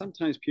think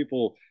sometimes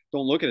people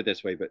don't look at it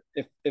this way, but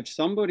if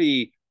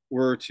somebody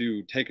were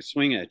to take a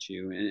swing at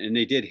you and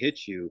they did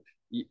hit you,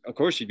 of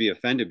course you'd be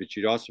offended, but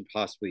you'd also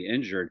possibly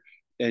injured.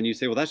 And you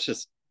say, well, that's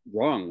just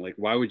wrong. Like,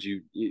 why would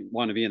you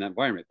want to be in that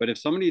environment? But if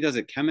somebody does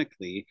it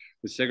chemically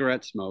with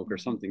cigarette smoke or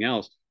Mhm. something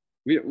else,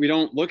 we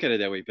don't look at it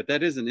that way. But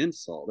that is an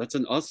insult. That's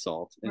an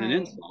assault and an Right.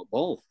 insult,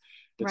 both.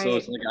 And so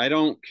it's Right. like I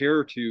don't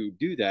care to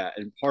do that.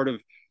 And part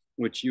of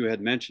which you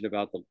had mentioned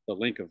about the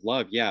link of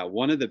love. Yeah,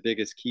 one of the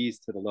biggest keys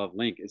to the love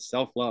link is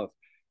self love.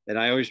 And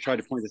I always try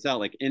to point this out.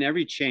 Like in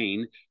every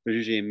chain, there's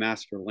usually a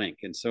master link.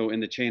 And so in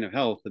the chain of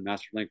health, the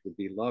master link would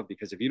be love,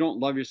 because if you don't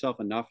love yourself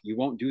enough, you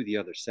won't do the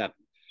other seven.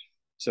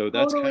 So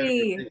that's kind of where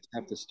Totally. things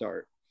have to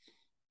start.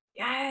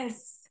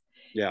 Yes.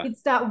 Yeah.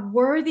 It's that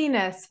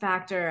worthiness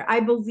factor.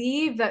 I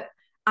believe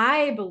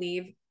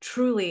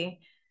truly,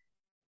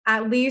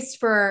 at least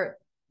for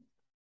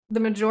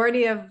the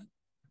majority of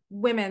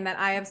women that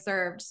I have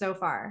served so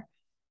far,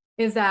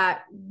 is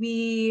that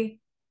we,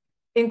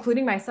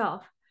 including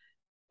myself,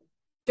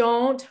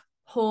 don't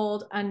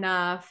hold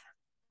enough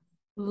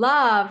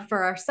love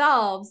for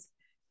ourselves.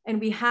 And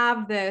we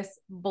have this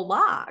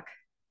block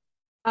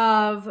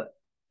of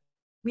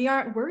we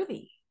aren't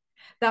worthy,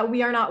 that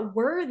we are not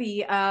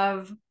worthy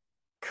of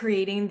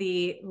creating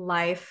the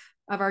life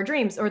of our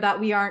dreams, or that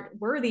we aren't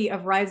worthy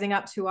of rising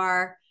up to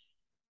our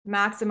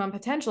maximum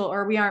potential,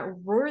 or we aren't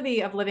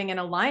worthy of living in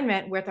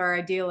alignment with our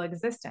ideal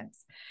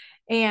existence.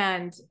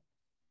 And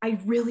I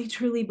really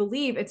truly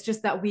believe it's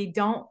just that we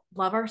don't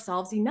love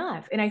ourselves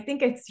enough. And I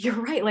think you're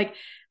right. Like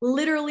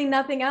literally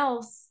nothing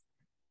else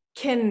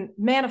can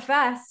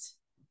manifest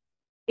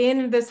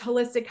in this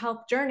holistic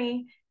health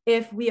journey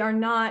if we are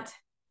not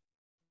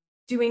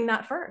doing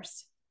that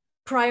first,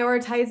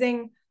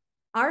 prioritizing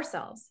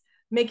ourselves,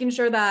 making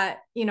sure that,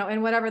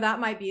 and whatever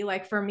that might be.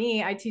 Like for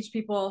me, I teach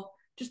people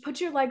just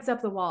put your legs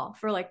up the wall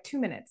for like 2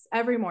 minutes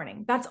every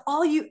morning. That's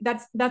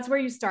where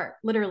you start,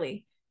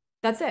 literally.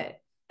 That's it.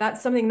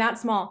 That's something that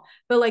small.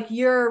 But like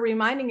you're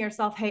reminding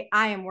yourself, hey,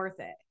 I am worth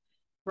it.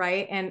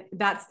 Right. And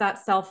that's that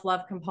self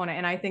love component.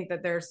 And I think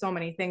that there's so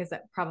many things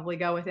that probably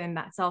go within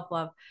that self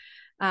love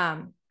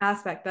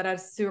aspect that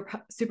is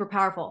super, super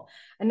powerful.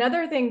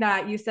 Another thing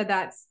that you said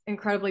that's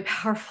incredibly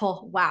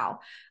powerful, wow,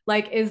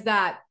 like is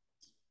that,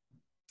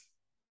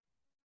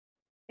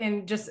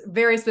 and just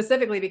very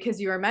specifically because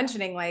you were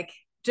mentioning, like,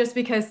 just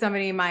because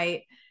somebody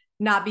might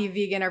not be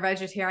vegan or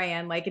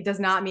vegetarian, like it does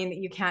not mean that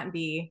you can't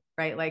be,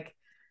 right? Like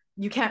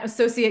you can't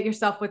associate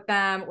yourself with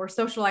them or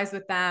socialize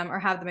with them or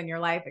have them in your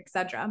life,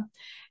 etc.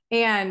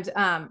 And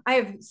I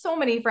have so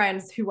many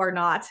friends who are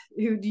not,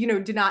 who,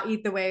 do not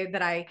eat the way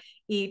that I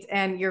eat.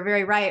 And you're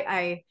very right.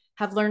 I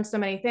have learned so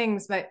many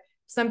things, but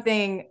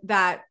something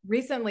that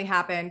recently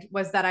happened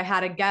was that I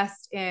had a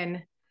guest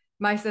in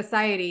my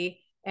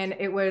society, and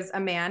it was a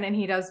man, and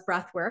he does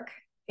breath work,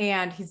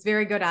 and he's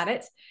very good at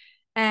it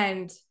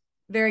and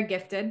very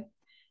gifted.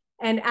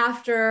 And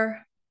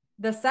after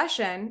the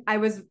session, I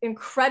was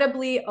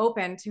incredibly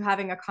open to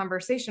having a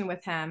conversation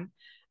with him,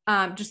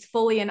 just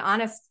fully and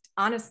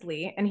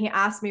honestly. And he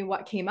asked me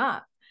what came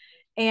up.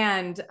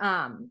 And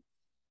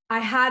I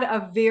had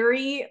a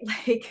very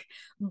like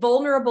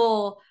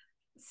vulnerable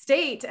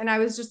state. And I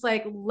was just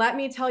like, let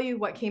me tell you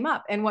what came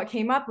up. And what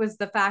came up was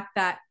the fact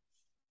that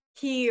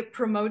he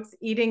promotes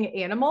eating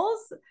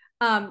animals.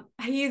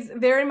 He's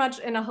very much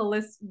in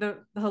the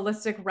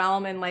holistic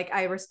realm, and like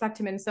I respect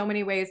him in so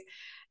many ways.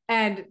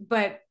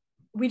 But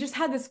we just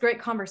had this great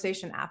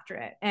conversation after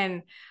it,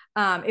 and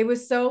it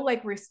was so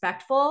like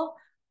respectful.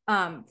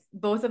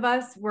 Both of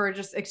us were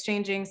just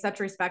exchanging such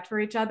respect for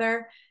each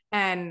other,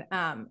 and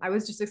I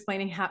was just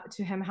explaining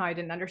to him how I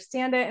didn't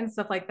understand it and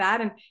stuff like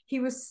that, and he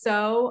was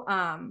so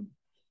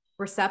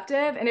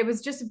receptive, and it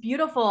was just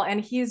beautiful.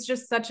 And he's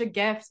just such a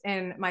gift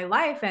in my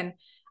life, and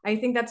I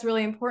think that's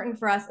really important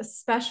for us,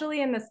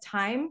 especially in this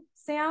time,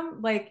 Sam.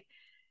 Like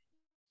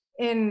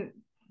in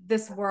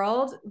this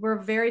world,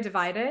 we're very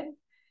divided,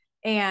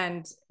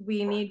 and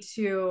we need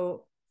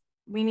to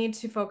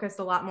focus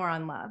a lot more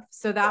on love.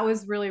 So that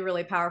was really,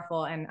 really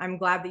powerful, and I'm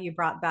glad that you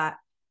brought that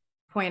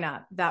point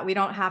up, that we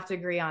don't have to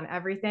agree on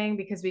everything,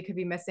 because we could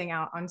be missing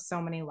out on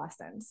so many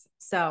lessons.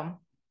 So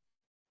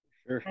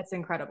Sure. that's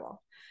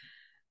incredible.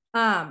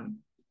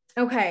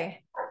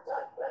 Okay.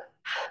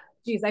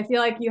 Geez, I feel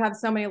like you have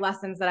so many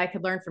lessons that I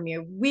could learn from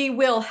you. We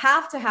will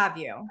have to have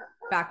you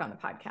back on the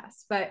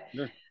podcast. But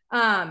Sure.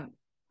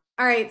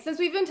 All right, since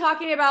we've been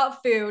talking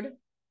about food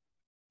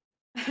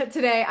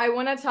today, I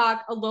want to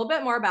talk a little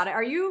bit more about it.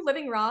 Are you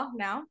living raw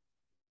now?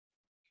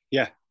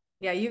 Yeah.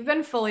 Yeah, you've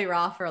been fully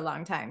raw for a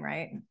long time,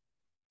 right?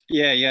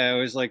 Yeah. I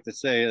always like to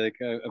say, like,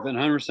 I've been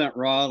 100%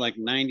 raw, like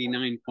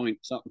 99 point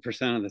something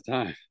percent of the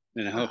time.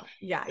 You know, Oh,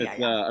 yeah, yeah, it's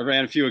yeah. I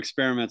ran a few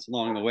experiments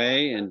along the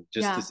way, and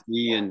just to Yeah.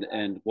 see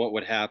and what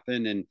would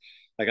happen. And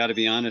I got to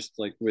be honest,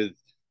 like with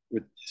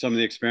some of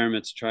the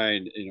experiments,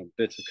 tried,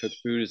 bits of cooked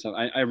food and stuff.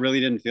 I really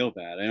didn't feel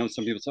bad. I know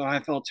some people say, "Oh,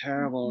 I felt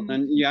terrible." And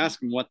then you Mm-hmm. ask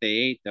them what they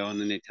ate, though,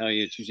 and then they tell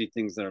you it's usually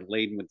things that are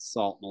laden with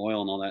salt and oil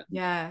and all that. And,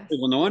 Yes.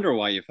 well, no wonder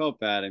why you felt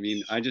bad. I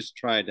mean, I just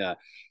tried. I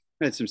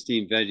had some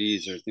steamed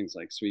veggies or things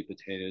like sweet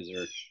potatoes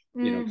or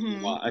Mm-hmm.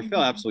 quinoa. I feel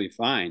Mm-hmm. absolutely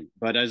fine.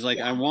 But I was like,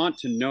 I Yeah. want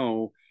to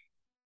know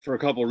for a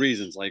couple of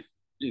reasons, like,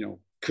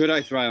 could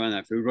I thrive on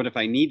that food? What if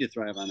I need to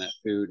thrive on that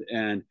food?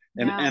 And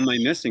Yeah. am I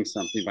missing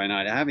something by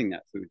not having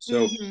that food?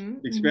 So Mm-hmm. the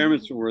Mm-hmm.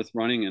 experiments were worth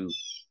running, and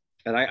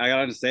I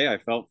got to say I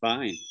felt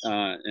fine,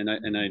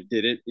 and I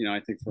did it. I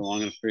think for a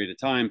long enough period of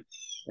time,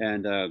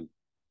 and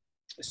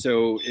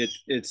so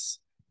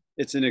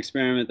it's an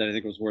experiment that I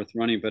think was worth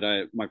running.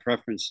 But my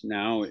preference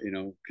now,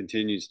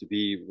 continues to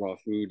be raw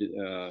food,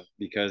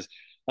 because,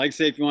 like I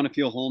say, if you want to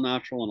feel whole,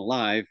 natural, and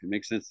alive, it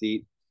makes sense to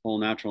eat whole,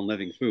 natural, and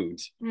living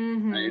foods, right?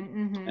 Mm-hmm.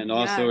 Mm-hmm. And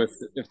also, if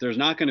Yes. if there's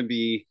not going to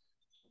be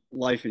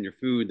life in your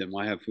food, then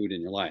why have food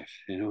in your life?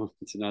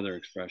 It's another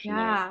expression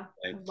that Yeah.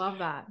 I I like. love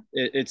that.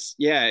 It's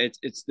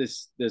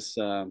this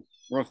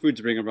raw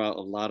foods bring about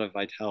a lot of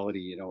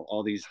vitality.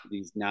 All these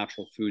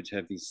natural foods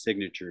have these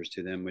signatures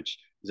to them, which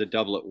is a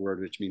doublet word,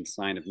 which means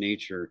sign of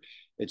nature.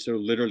 It's so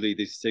literally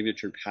these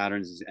signature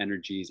patterns, these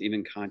energies,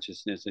 even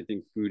consciousness. I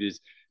think food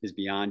is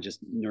beyond just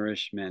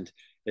nourishment.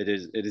 It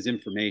is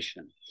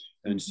information.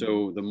 And Mm-hmm.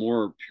 so the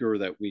more pure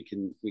that we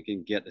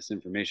can get this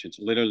information, it's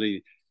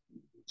literally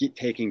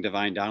taking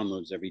divine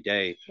downloads every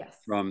day Yes.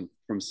 from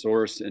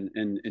source, and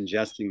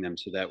ingesting them,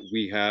 so that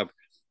we have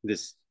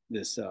this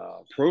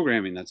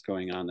programming that's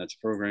going on, that's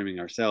programming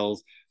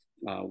ourselves,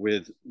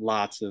 with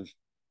lots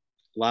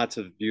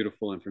of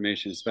beautiful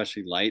information,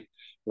 especially light.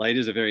 Light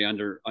is a very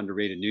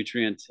underrated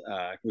nutrient.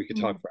 We could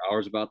talk Mm. for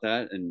hours about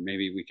that, and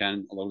maybe we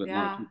can a little bit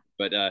more.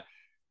 Yeah.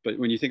 But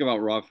when you think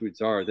about raw foods,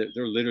 they're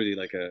literally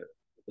like a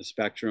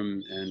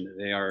spectrum, and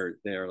they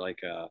are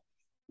like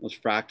those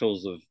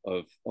fractals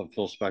of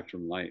full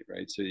spectrum light,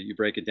 right? So you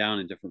break it down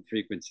in different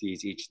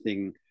frequencies, each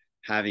thing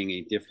having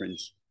a different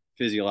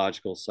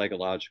physiological,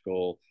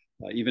 psychological,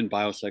 even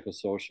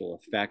biopsychosocial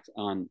effect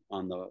on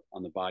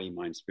the body,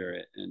 mind,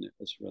 spirit, and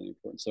it's really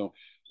important. So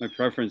my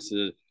preference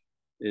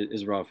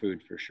is raw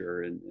food for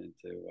sure, and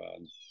to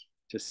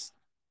just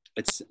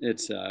it's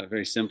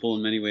very simple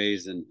in many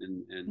ways, and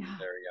Yeah.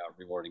 very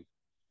rewarding.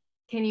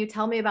 Can you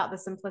tell me about the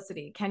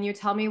simplicity? Can you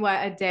tell me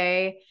what a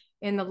day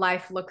in the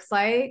life looks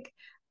like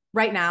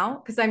right now?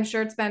 Because I'm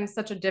sure it's been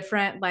such a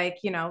different, like,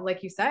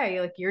 like you say,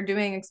 like you're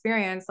doing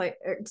experiments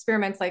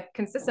like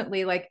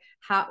consistently, like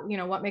how,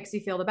 what makes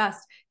you feel the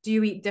best? Do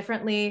you eat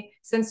differently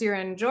since you're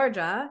in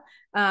Georgia?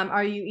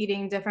 Are you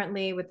eating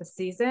differently with the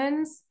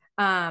seasons?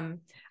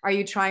 Are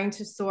you trying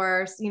to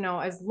source,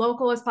 as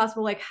local as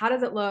possible? Like, how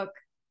does it look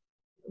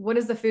what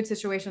does the food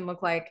situation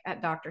look like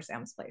at Dr.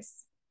 Sam's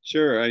place?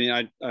 Sure. I mean,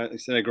 I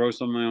said I grow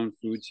some of my own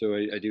food, so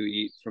I do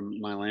eat from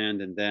my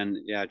land, and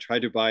then yeah, I try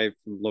to buy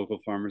from local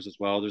farmers as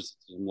well. There's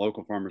some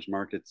local farmers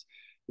markets,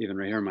 even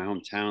right here in my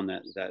hometown,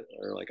 that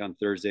are like on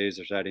Thursdays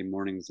or Saturday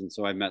mornings, and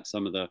so I met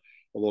some of the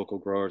local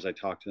growers. I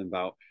talked to them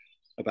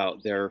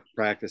about their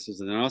practices,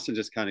 and then also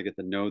just kind of get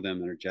to know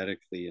them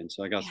energetically. And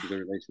so I got some Yeah.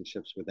 good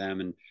relationships with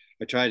them, and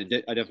I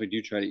definitely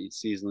do try to eat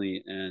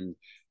seasonally,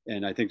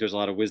 and I think there's a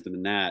lot of wisdom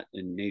in that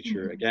in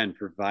nature. Mm-hmm. Again,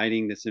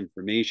 providing this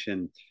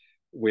information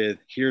with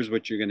here's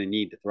what you're going to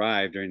need to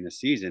thrive during the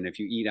season. If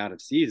you eat out of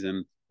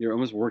season, you're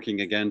almost working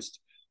against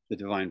the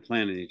divine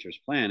plan and nature's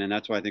plan. And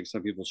that's why I think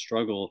some people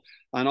struggle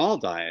on all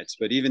diets,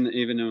 but even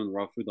in the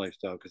raw food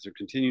lifestyle, because they're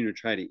continuing to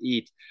try to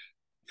eat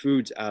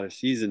foods out of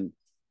season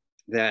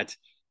that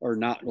are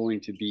not going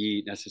to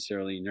be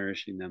necessarily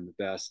nourishing them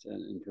the best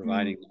and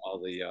providing all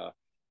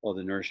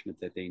the nourishment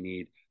that they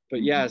need.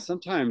 But yeah, Mm-hmm.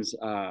 sometimes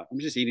I'm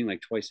just eating like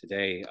twice a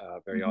day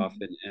very Mm-hmm.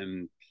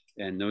 often,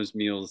 and those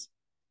meals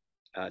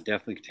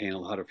definitely contain a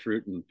lot of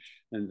fruit and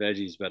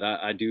veggies, but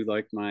I do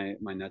like my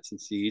nuts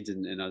and seeds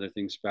and other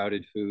things,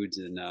 sprouted foods,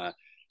 and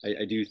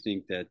I do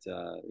think that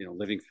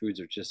living foods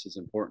are just as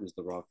important as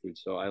the raw food.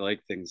 So I like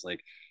things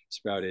like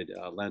sprouted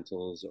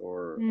lentils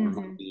or mung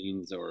Mm-hmm.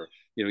 beans, or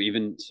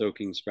even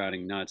soaking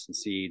sprouting nuts and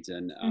seeds,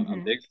 and I'm a Mm-hmm.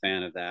 big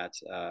fan of that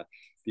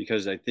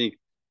because I think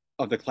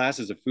of the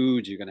classes of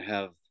foods you're going to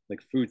have like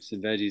fruits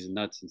and veggies and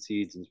nuts and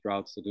seeds and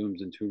sprouts,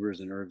 legumes and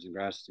tubers and herbs and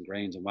grasses and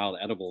grains and wild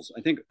edibles.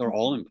 I think they're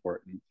all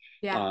important.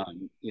 Yeah.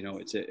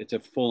 It's a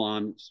full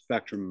on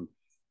spectrum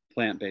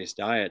plant based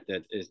diet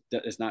that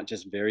is not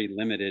just very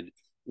limited.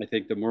 I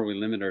think the more we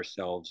limit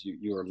ourselves,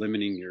 you are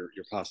limiting your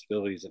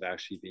possibilities of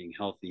actually being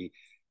healthy,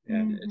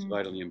 and it's Mm-hmm.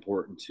 vitally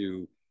important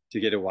to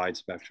get a wide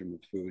spectrum of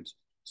foods.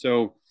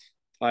 So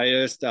I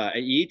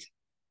eat.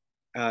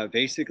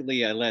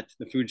 Basically, I let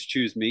the foods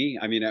choose me.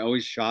 I mean, I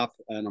always shop,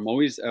 and I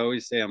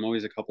always say I'm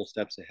always a couple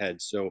steps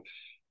ahead. So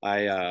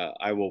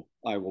I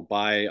will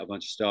buy a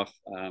bunch of stuff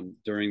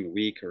during the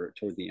week or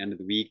toward the end of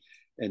the week,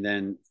 and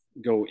then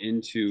go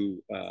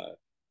into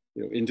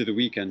the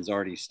weekends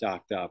already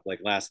stocked up. Like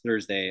last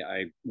Thursday,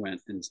 I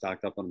went and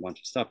stocked up on a bunch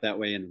of stuff. That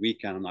way, in the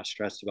weekend, I'm not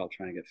stressed about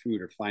trying to get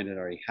food or find it. I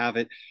already have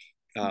it.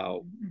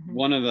 Mm-hmm.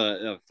 One of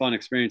the fun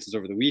experiences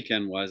over the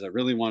weekend was I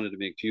really wanted to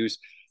make juice,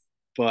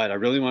 but I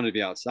really wanted to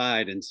be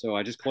outside. And so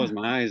I just closed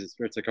my eyes and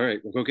Spirit's like, all right,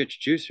 well, go get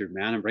your juicer,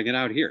 man, and bring it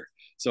out here.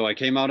 So I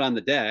came out on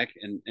the deck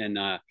and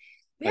I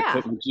Yeah.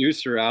 put my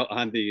juicer out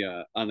on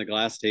the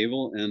glass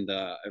table, and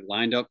I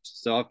lined up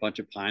stuff, a bunch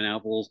of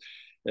pineapples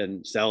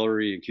and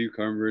celery and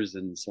cucumbers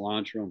and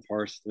cilantro and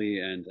parsley,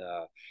 and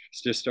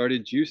just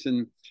started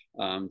juicing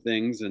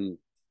things, and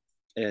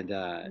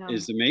Yum.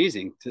 is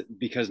amazing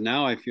because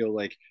now I feel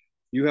like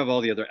you have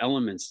all the other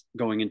elements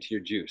going into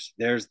your juice.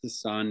 There's the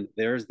sun,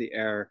 there's the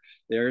air,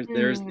 there's the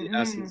Mm-hmm.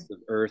 essence of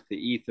earth, the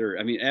ether.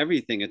 I mean,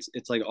 everything.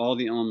 It's like all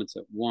the elements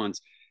at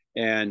once,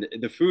 and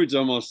the food's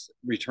almost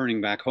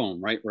returning back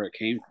home, right where it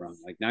came from.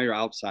 Like now you're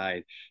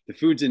outside, the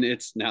food's in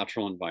its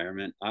natural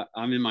environment.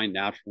 I'm in my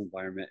natural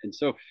environment, and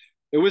so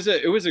it was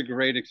a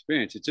great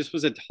experience. It just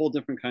was a whole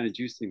different kind of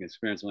juicing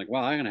experience. I'm like,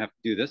 wow, I'm gonna have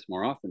to do this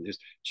more often. Just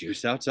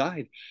juice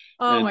outside,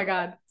 Oh and my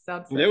God.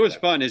 Sounds it so was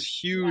good. fun.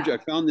 It's huge. Yeah. I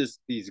found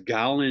these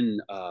gallon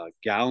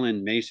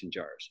mason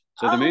jars.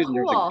 So the Oh, mason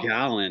jar is a cool.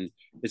 gallon.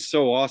 It's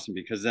so awesome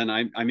because then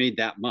I made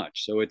that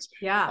much. So I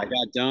Yeah.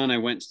 got done. I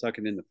went and stuck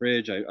it in the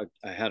fridge. I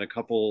had a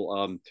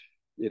couple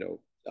you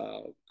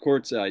know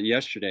quarts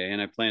yesterday,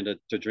 and I plan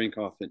to drink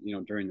off it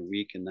during the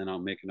week, and then I'll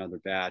make another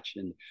batch.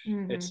 And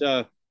Mm-hmm. it's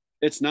uh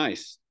it's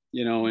nice.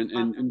 That's And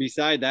awesome.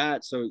 beside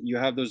that, so you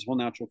have those whole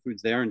natural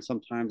foods there, and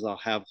sometimes I'll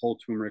have whole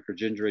turmeric or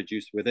ginger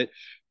juice with it.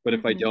 But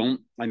if I Mm-hmm.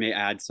 don't, I may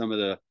add some of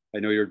the. I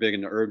know you're big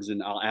into herbs,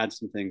 and I'll add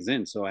some things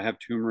in. So I have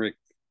turmeric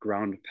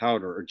ground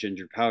powder or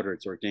ginger powder.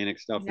 It's organic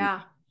stuff,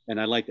 Yeah. and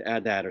I like to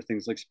add that, or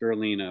things like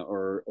spirulina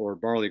or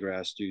barley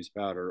grass juice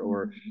powder,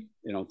 or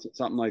Mm-hmm.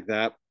 something like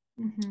that.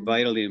 Mm-hmm.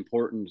 Vitally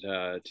important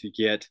to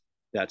get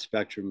that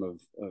spectrum of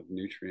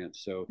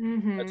nutrients. So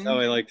that's how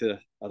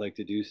Mm-hmm. I like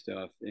to do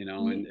stuff,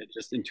 and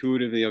just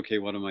intuitively, okay,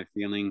 what am I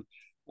feeling?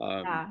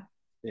 Um,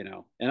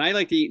 Yeah. and I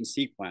like to eat in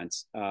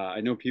sequence.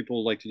 I know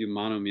people like to do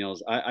mono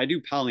meals. I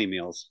do poly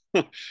meals.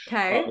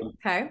 Okay.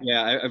 Okay.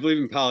 Yeah, I believe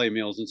in poly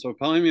meals, and so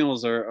poly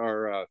meals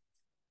are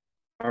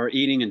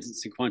eating in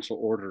sequential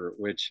order,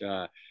 which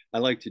I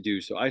like to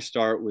do. So I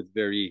start with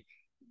very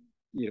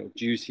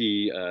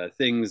juicy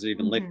things,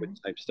 even liquid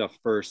Mm-hmm. type stuff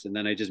first, and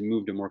then I just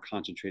move to more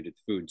concentrated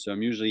food. So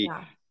I'm usually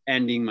Yeah.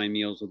 ending my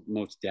meals with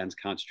most dense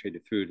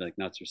concentrated food like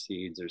nuts or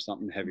seeds or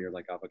something heavier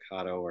like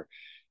avocado or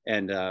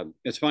and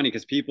it's funny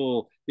because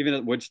people even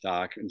at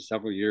Woodstock in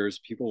several years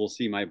people will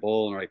see my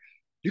bowl and are like,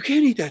 you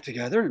can't eat that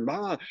together, and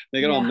blah,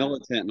 they get all Yeah.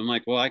 militant, and I'm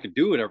like, well, I could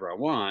do whatever I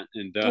want,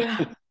 and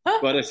Yeah.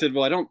 but I said,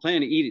 well, I don't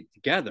plan to eat it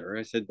together.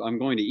 I said, I'm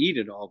going to eat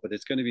it all, but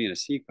it's going to be in a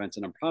sequence,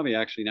 and I'm probably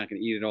actually not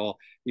going to eat it all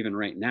even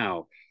right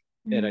now.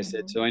 And I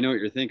said, Mm-hmm. so I know what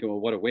you're thinking.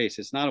 Well, what a waste.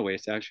 It's not a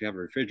waste. I actually have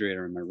a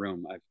refrigerator in my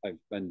room. I've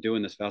been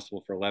doing this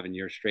festival for 11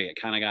 years straight.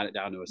 I kind of got it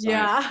down to a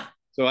science. Yeah.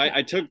 So Yeah.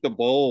 I took the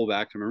bowl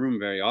back to my room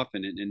very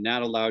often, and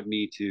that allowed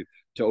me to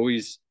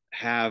always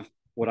have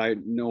what I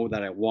know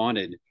that I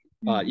wanted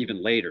Mhm.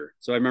 even later.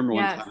 So I remember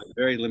one time, Yes. a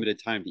very limited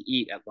time to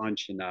eat at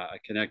lunch, and I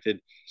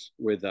connected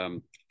with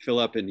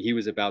Philip, and he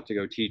was about to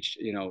go teach,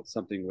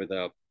 something with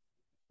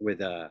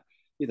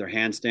either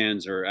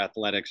handstands or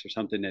athletics or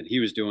something that he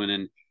was doing.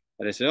 And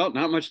I said, "Oh,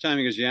 not much time."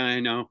 He goes, "Yeah, I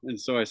know." And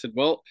so I said,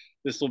 "Well,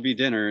 this will be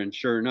dinner." And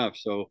sure enough,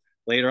 so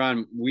later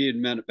on, we had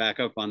met back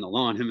up on the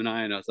lawn, him and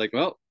I was like,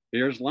 "Well,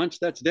 here's lunch,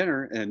 that's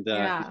dinner." And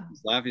Yeah.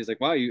 he's laughing. He's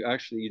like, "Wow,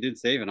 you did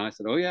save." And I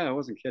said, "Oh yeah, I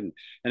wasn't kidding."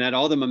 And I had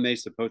all the mamey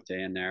sapote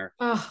in there,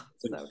 Oh,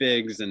 some so good.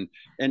 figs, and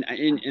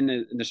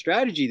the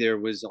strategy there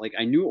was like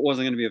I knew it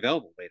wasn't going to be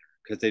available later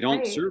because they don't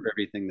Right. serve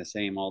everything the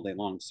same all day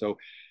long. So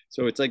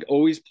it's like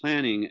always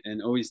planning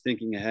and always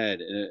thinking ahead.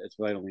 It's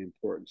vitally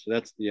important. So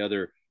that's the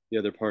other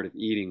part of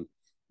eating.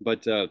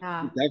 But Yeah.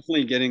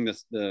 definitely getting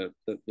the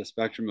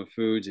spectrum of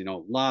foods.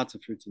 Lots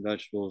of fruits and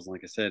vegetables,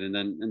 like I said, and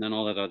then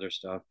all that other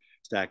stuff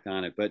stacked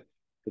on it. But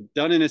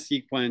done in a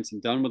sequence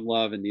and done with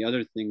love. And the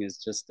other thing is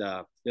just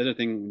the other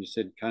thing when you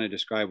said kind of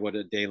describe what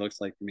a day looks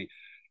like for me.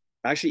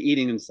 Actually,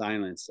 eating in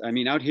silence. I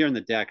mean, out here on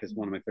the deck is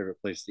one of my favorite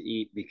places to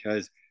eat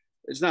because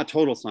it's not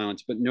total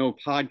silence, but no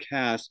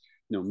podcast,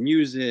 no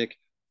music,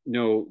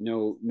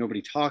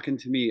 nobody talking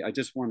to me. I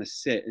just want to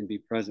sit and be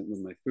present with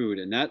my food,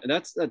 and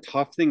that's a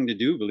tough thing to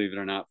do, believe it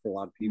or not, for a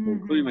lot of people,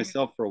 including Hmm.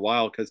 myself for a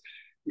while, because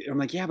I'm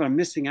like, yeah, but I'm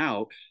missing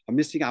out. I'm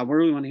missing out. I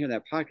really want to hear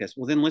that podcast.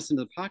 Well, then listen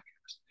to the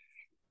podcast.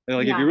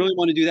 Like, if you Yeah. really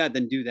want to do that,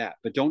 then do that,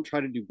 but don't try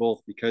to do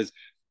both because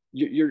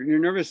your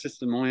nervous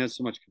system only has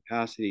so much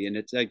capacity, and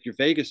it's like your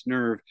vagus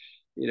nerve.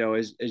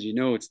 As you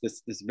know, it's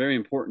this very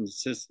important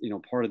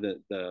part of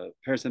the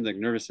parasympathetic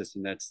nervous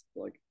system that's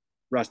like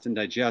rest and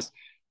digest.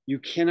 You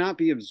cannot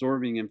be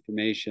absorbing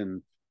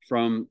information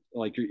from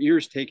like your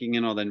ears taking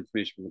in all that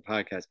information from the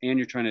podcast and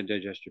you're trying to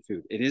digest your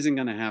food. It isn't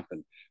going to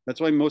happen. That's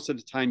why most of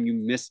the time you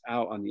miss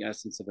out on the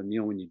essence of a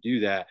meal when you do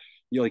that.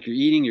 You're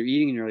eating, and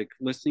you're like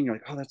listening. You're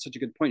like, oh, that's such a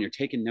good point. You're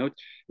taking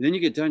notes, and then you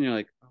get done. You're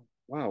like,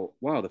 oh,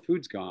 wow, the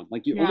food's gone.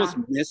 Like you almost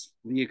Yeah. miss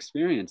the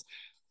experience.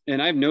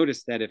 And I've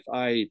noticed that if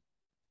I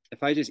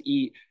just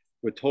eat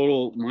with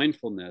total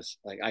mindfulness,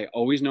 like I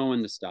always know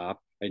when to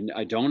stop.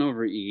 I don't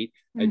overeat.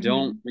 I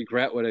don't Hmm.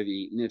 regret what I've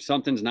eaten. If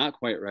something's not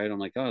quite right, I'm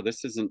like, oh,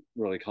 this isn't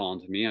really calling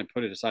to me. I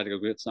put it aside to go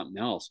get something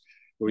else.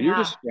 But when you're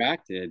Yeah.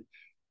 distracted,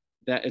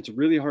 that it's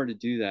really hard to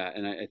do that.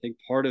 And I think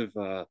part of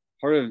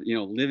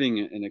living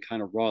in a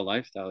kind of raw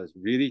lifestyle is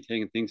really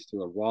taking things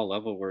to a raw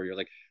level where you're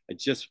like, I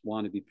just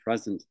want to be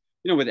present,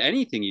 with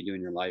anything you do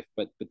in your life,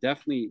 but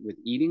definitely with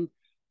eating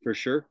for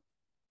sure.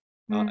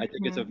 I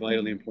think it's a Hmm.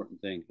 vitally important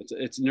thing.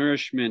 It's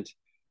nourishment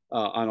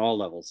on all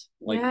levels,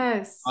 like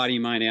Yes. body,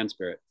 mind, and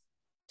spirit.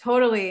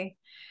 Totally.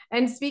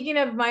 And speaking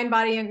of mind,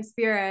 body, and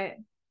spirit,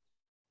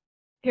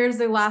 here's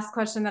the last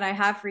question that I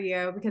have for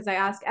you because I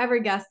ask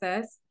every guest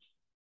this.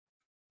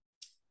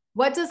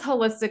 What does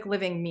holistic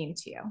living mean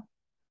to you?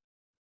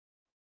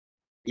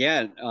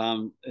 Yeah,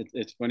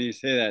 it's funny you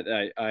say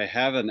that. I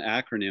have an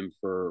acronym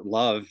for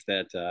love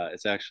that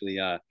it's actually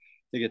I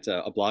think it's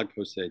a blog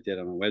post that I did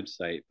on a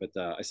website, but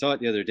I saw it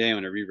the other day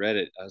when I reread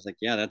it. I was like,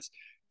 yeah, that's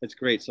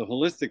great. So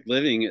holistic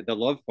living, the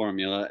love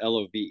formula,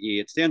 LOVE,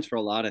 it stands for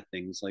a lot of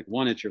things. Like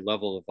one, it's your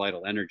level of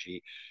vital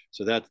energy.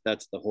 So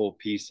that's the whole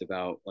piece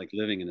about like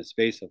living in a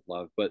space of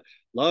love. But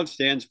love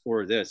stands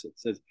for this. It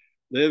says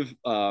live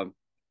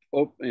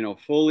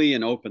fully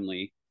and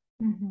openly,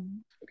 Mm-hmm.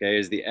 okay,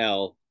 is the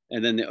L.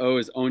 And then the O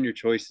is own your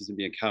choices and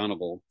be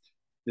accountable.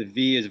 The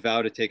V is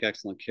vow to take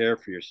excellent care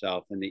for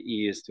yourself. And the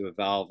E is to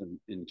evolve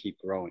and keep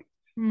growing.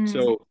 Mm.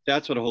 So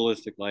that's what a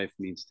holistic life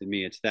means to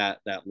me. It's that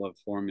love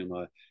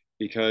formula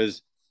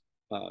because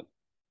uh,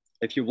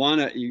 if you want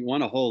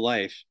a whole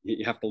life,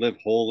 you have to live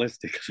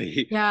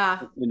holistically. Yeah.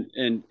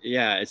 And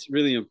yeah, it's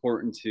really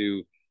important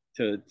to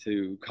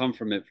come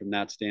from it from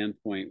that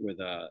standpoint with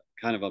a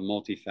kind of a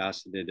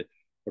multifaceted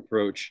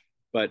approach.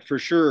 But for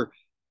sure,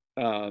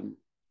 um,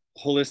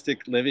 holistic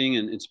living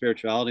and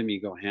spirituality me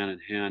go hand in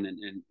hand.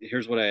 And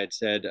here's what I had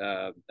said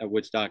at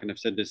Woodstock, and I've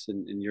said this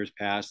in years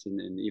past,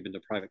 and even to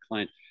private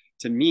client.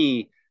 To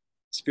me,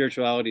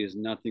 spirituality is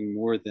nothing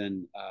more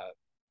than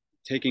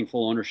taking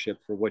full ownership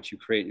for what you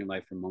create in your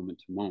life from moment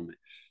to moment.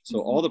 So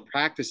all the Mm-hmm.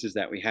 practices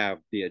that we have,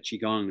 be it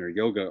qigong or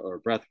yoga or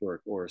breath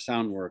work or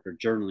sound work or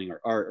journaling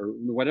or art or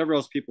whatever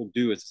else people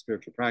do as a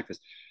spiritual practice,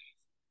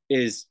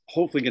 is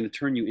hopefully going to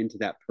turn you into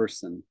that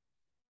person,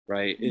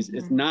 right?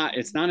 It's not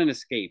an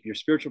escape. Your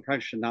spiritual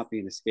practice should not be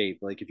an escape.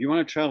 Like if you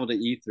want to travel to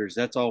ethers,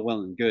 that's all well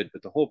and good,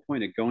 but the whole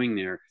point of going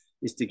there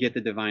is to get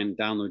the divine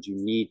downloads you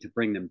need to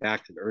bring them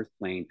back to the earth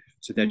plane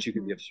so that you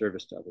can be Mm-hmm. of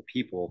service to other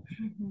people.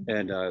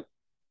 Mm-hmm.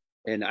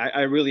 And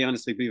I really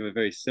honestly believe a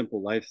very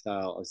simple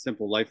lifestyle, a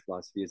simple life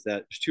philosophy is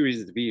that there's two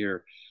reasons to be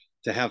here: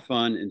 to have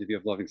fun and to be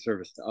of loving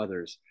service to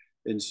others.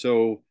 And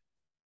so,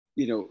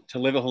 to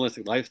live a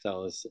holistic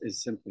lifestyle is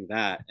simply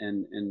that.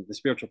 And the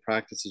spiritual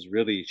practices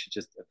really should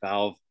just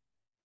evolve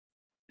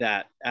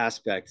that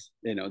aspect,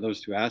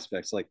 those two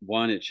aspects. Like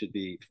one, it should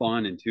be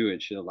fun, and two,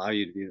 it should allow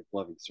you to be of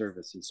loving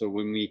service. And so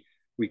when we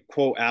we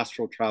quote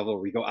astral travel,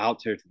 we go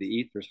out there to the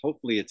ethers.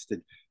 Hopefully it's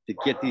to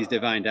get these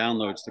divine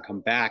downloads to come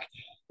back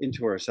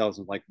into ourselves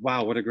and like,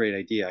 wow, what a great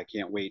idea. I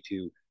can't wait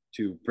to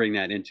bring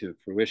that into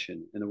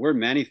fruition. And the word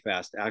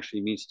manifest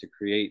actually means to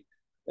create.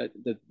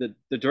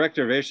 The direct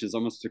derivation is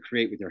almost to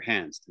create with your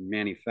hands, to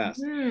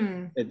manifest.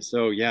 Hmm. And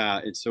so yeah,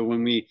 and so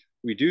when we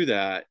do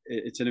that,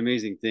 it's an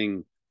amazing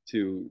thing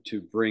to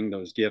bring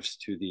those gifts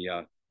to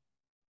the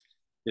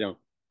you know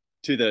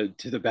to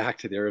the back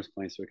to the earth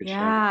plane so we could share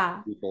them Yeah.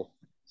 with people.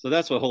 So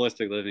that's what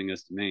holistic living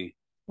is to me.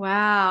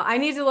 Wow. I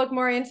need to look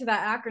more into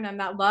that acronym,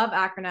 that love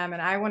acronym,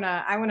 and I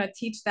wanna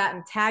teach that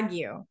and tag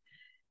you.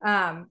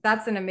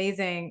 That's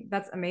amazing.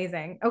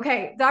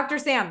 Okay, Dr.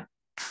 Sam,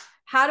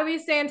 how do we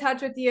stay in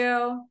touch with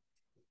you?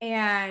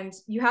 And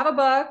you have a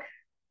book.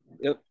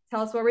 Yep.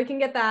 Tell us where we can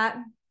get that.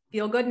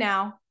 Feel good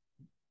now.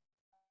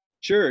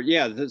 Sure.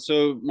 Yeah.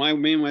 So my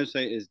main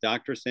website is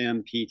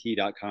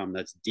drsampt.com.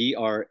 That's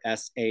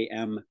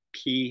DRSAMPT,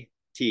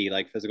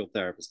 like physical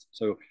therapist.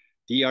 So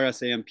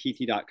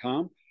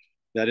drsampt.com.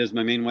 That is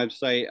my main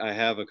website. I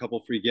have a couple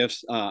free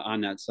gifts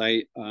on that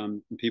site.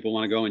 People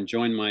want to go and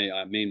join my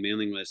main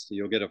mailing list.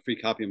 You'll get a free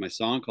copy of my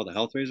song called the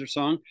Health Raiser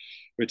Song,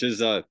 which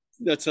is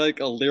that's like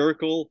a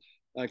lyrical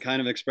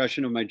kind of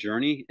expression of my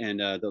journey. And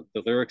the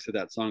lyrics of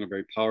that song are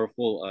very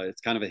powerful.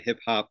 It's kind of a hip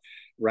hop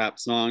rap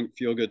song,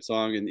 feel good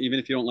song. And even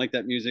if you don't like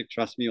that music,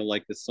 trust me, you'll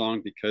like this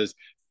song because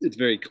it's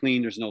very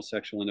clean. There's no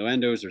sexual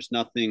innuendos. There's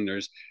nothing.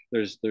 There's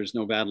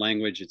no bad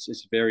language.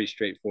 It's very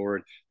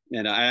straightforward.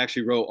 And I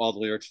actually wrote all the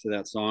lyrics to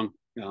that song.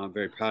 I'm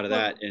very proud of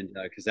that, and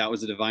because that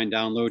was a divine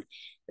download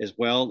as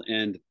well.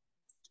 And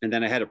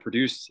then I had it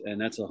produced,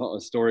 and that's a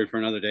story for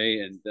another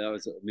day. And that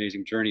was an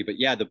amazing journey. But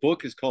yeah, the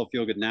book is called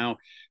Feel Good Now,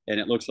 and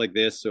it looks like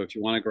this. So if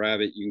you want to grab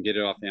it, you can get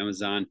it off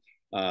Amazon.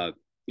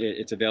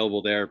 It's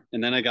available there.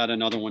 And then I got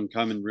another one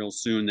coming real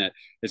soon that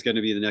is going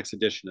to be the next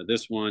edition of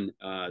this one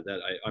that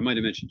I might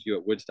have mentioned to you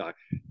at Woodstock.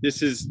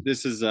 This is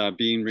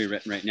being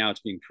rewritten right now. It's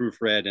being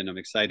proofread, and I'm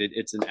excited.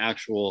 It's an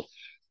actual,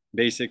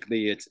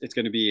 basically, it's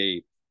going to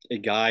be a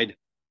guide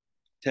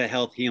to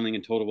health, healing,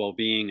 and total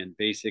well-being, and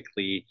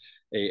basically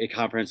a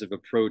comprehensive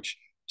approach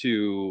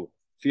to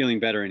feeling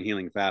better and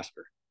healing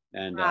faster.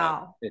 And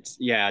Wow. it's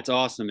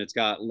awesome. It's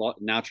got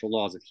natural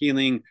laws of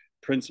healing,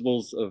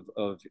 principles of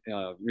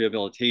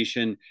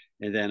rehabilitation,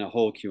 and then a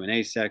whole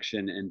Q&A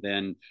section, and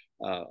then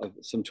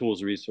some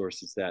tools and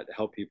resources that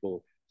help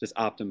people just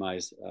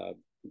optimize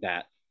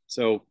that.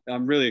 So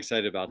I'm really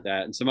excited about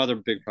that, and some other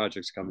big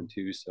projects coming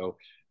too. So,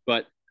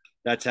 but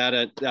that's how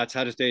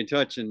to stay in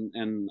touch,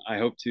 and I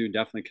hope to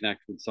definitely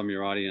connect with some of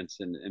your audience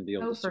and be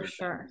able Oh, to for serve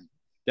sure. them.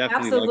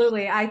 Definitely love.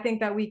 Absolutely. I think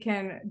that we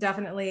can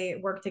definitely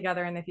work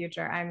together in the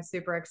future. I'm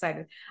super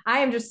excited. I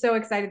am just so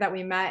excited that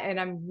we met, and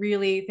I'm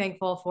really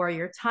thankful for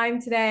your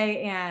time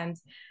today. And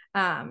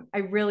I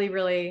really,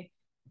 really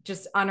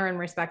just honor and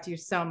respect you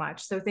so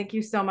much. So thank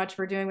you so much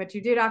for doing what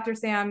you do, Dr.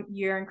 Sam.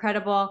 You're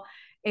incredible.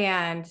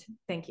 And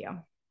thank you.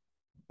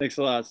 Thanks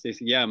a lot,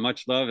 Stacey. Yeah,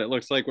 much love. It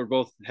looks like we're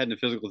both heading to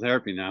physical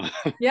therapy now.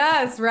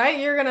 Yes, right.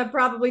 You're going to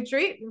probably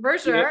treat for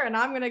Yep. sure. And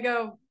I'm going to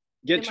go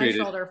Get get my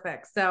treated. shoulder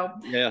fixed. So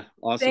Yeah,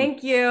 awesome.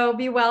 thank you.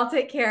 Be well.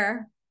 Take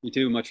care. You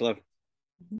too. Much love.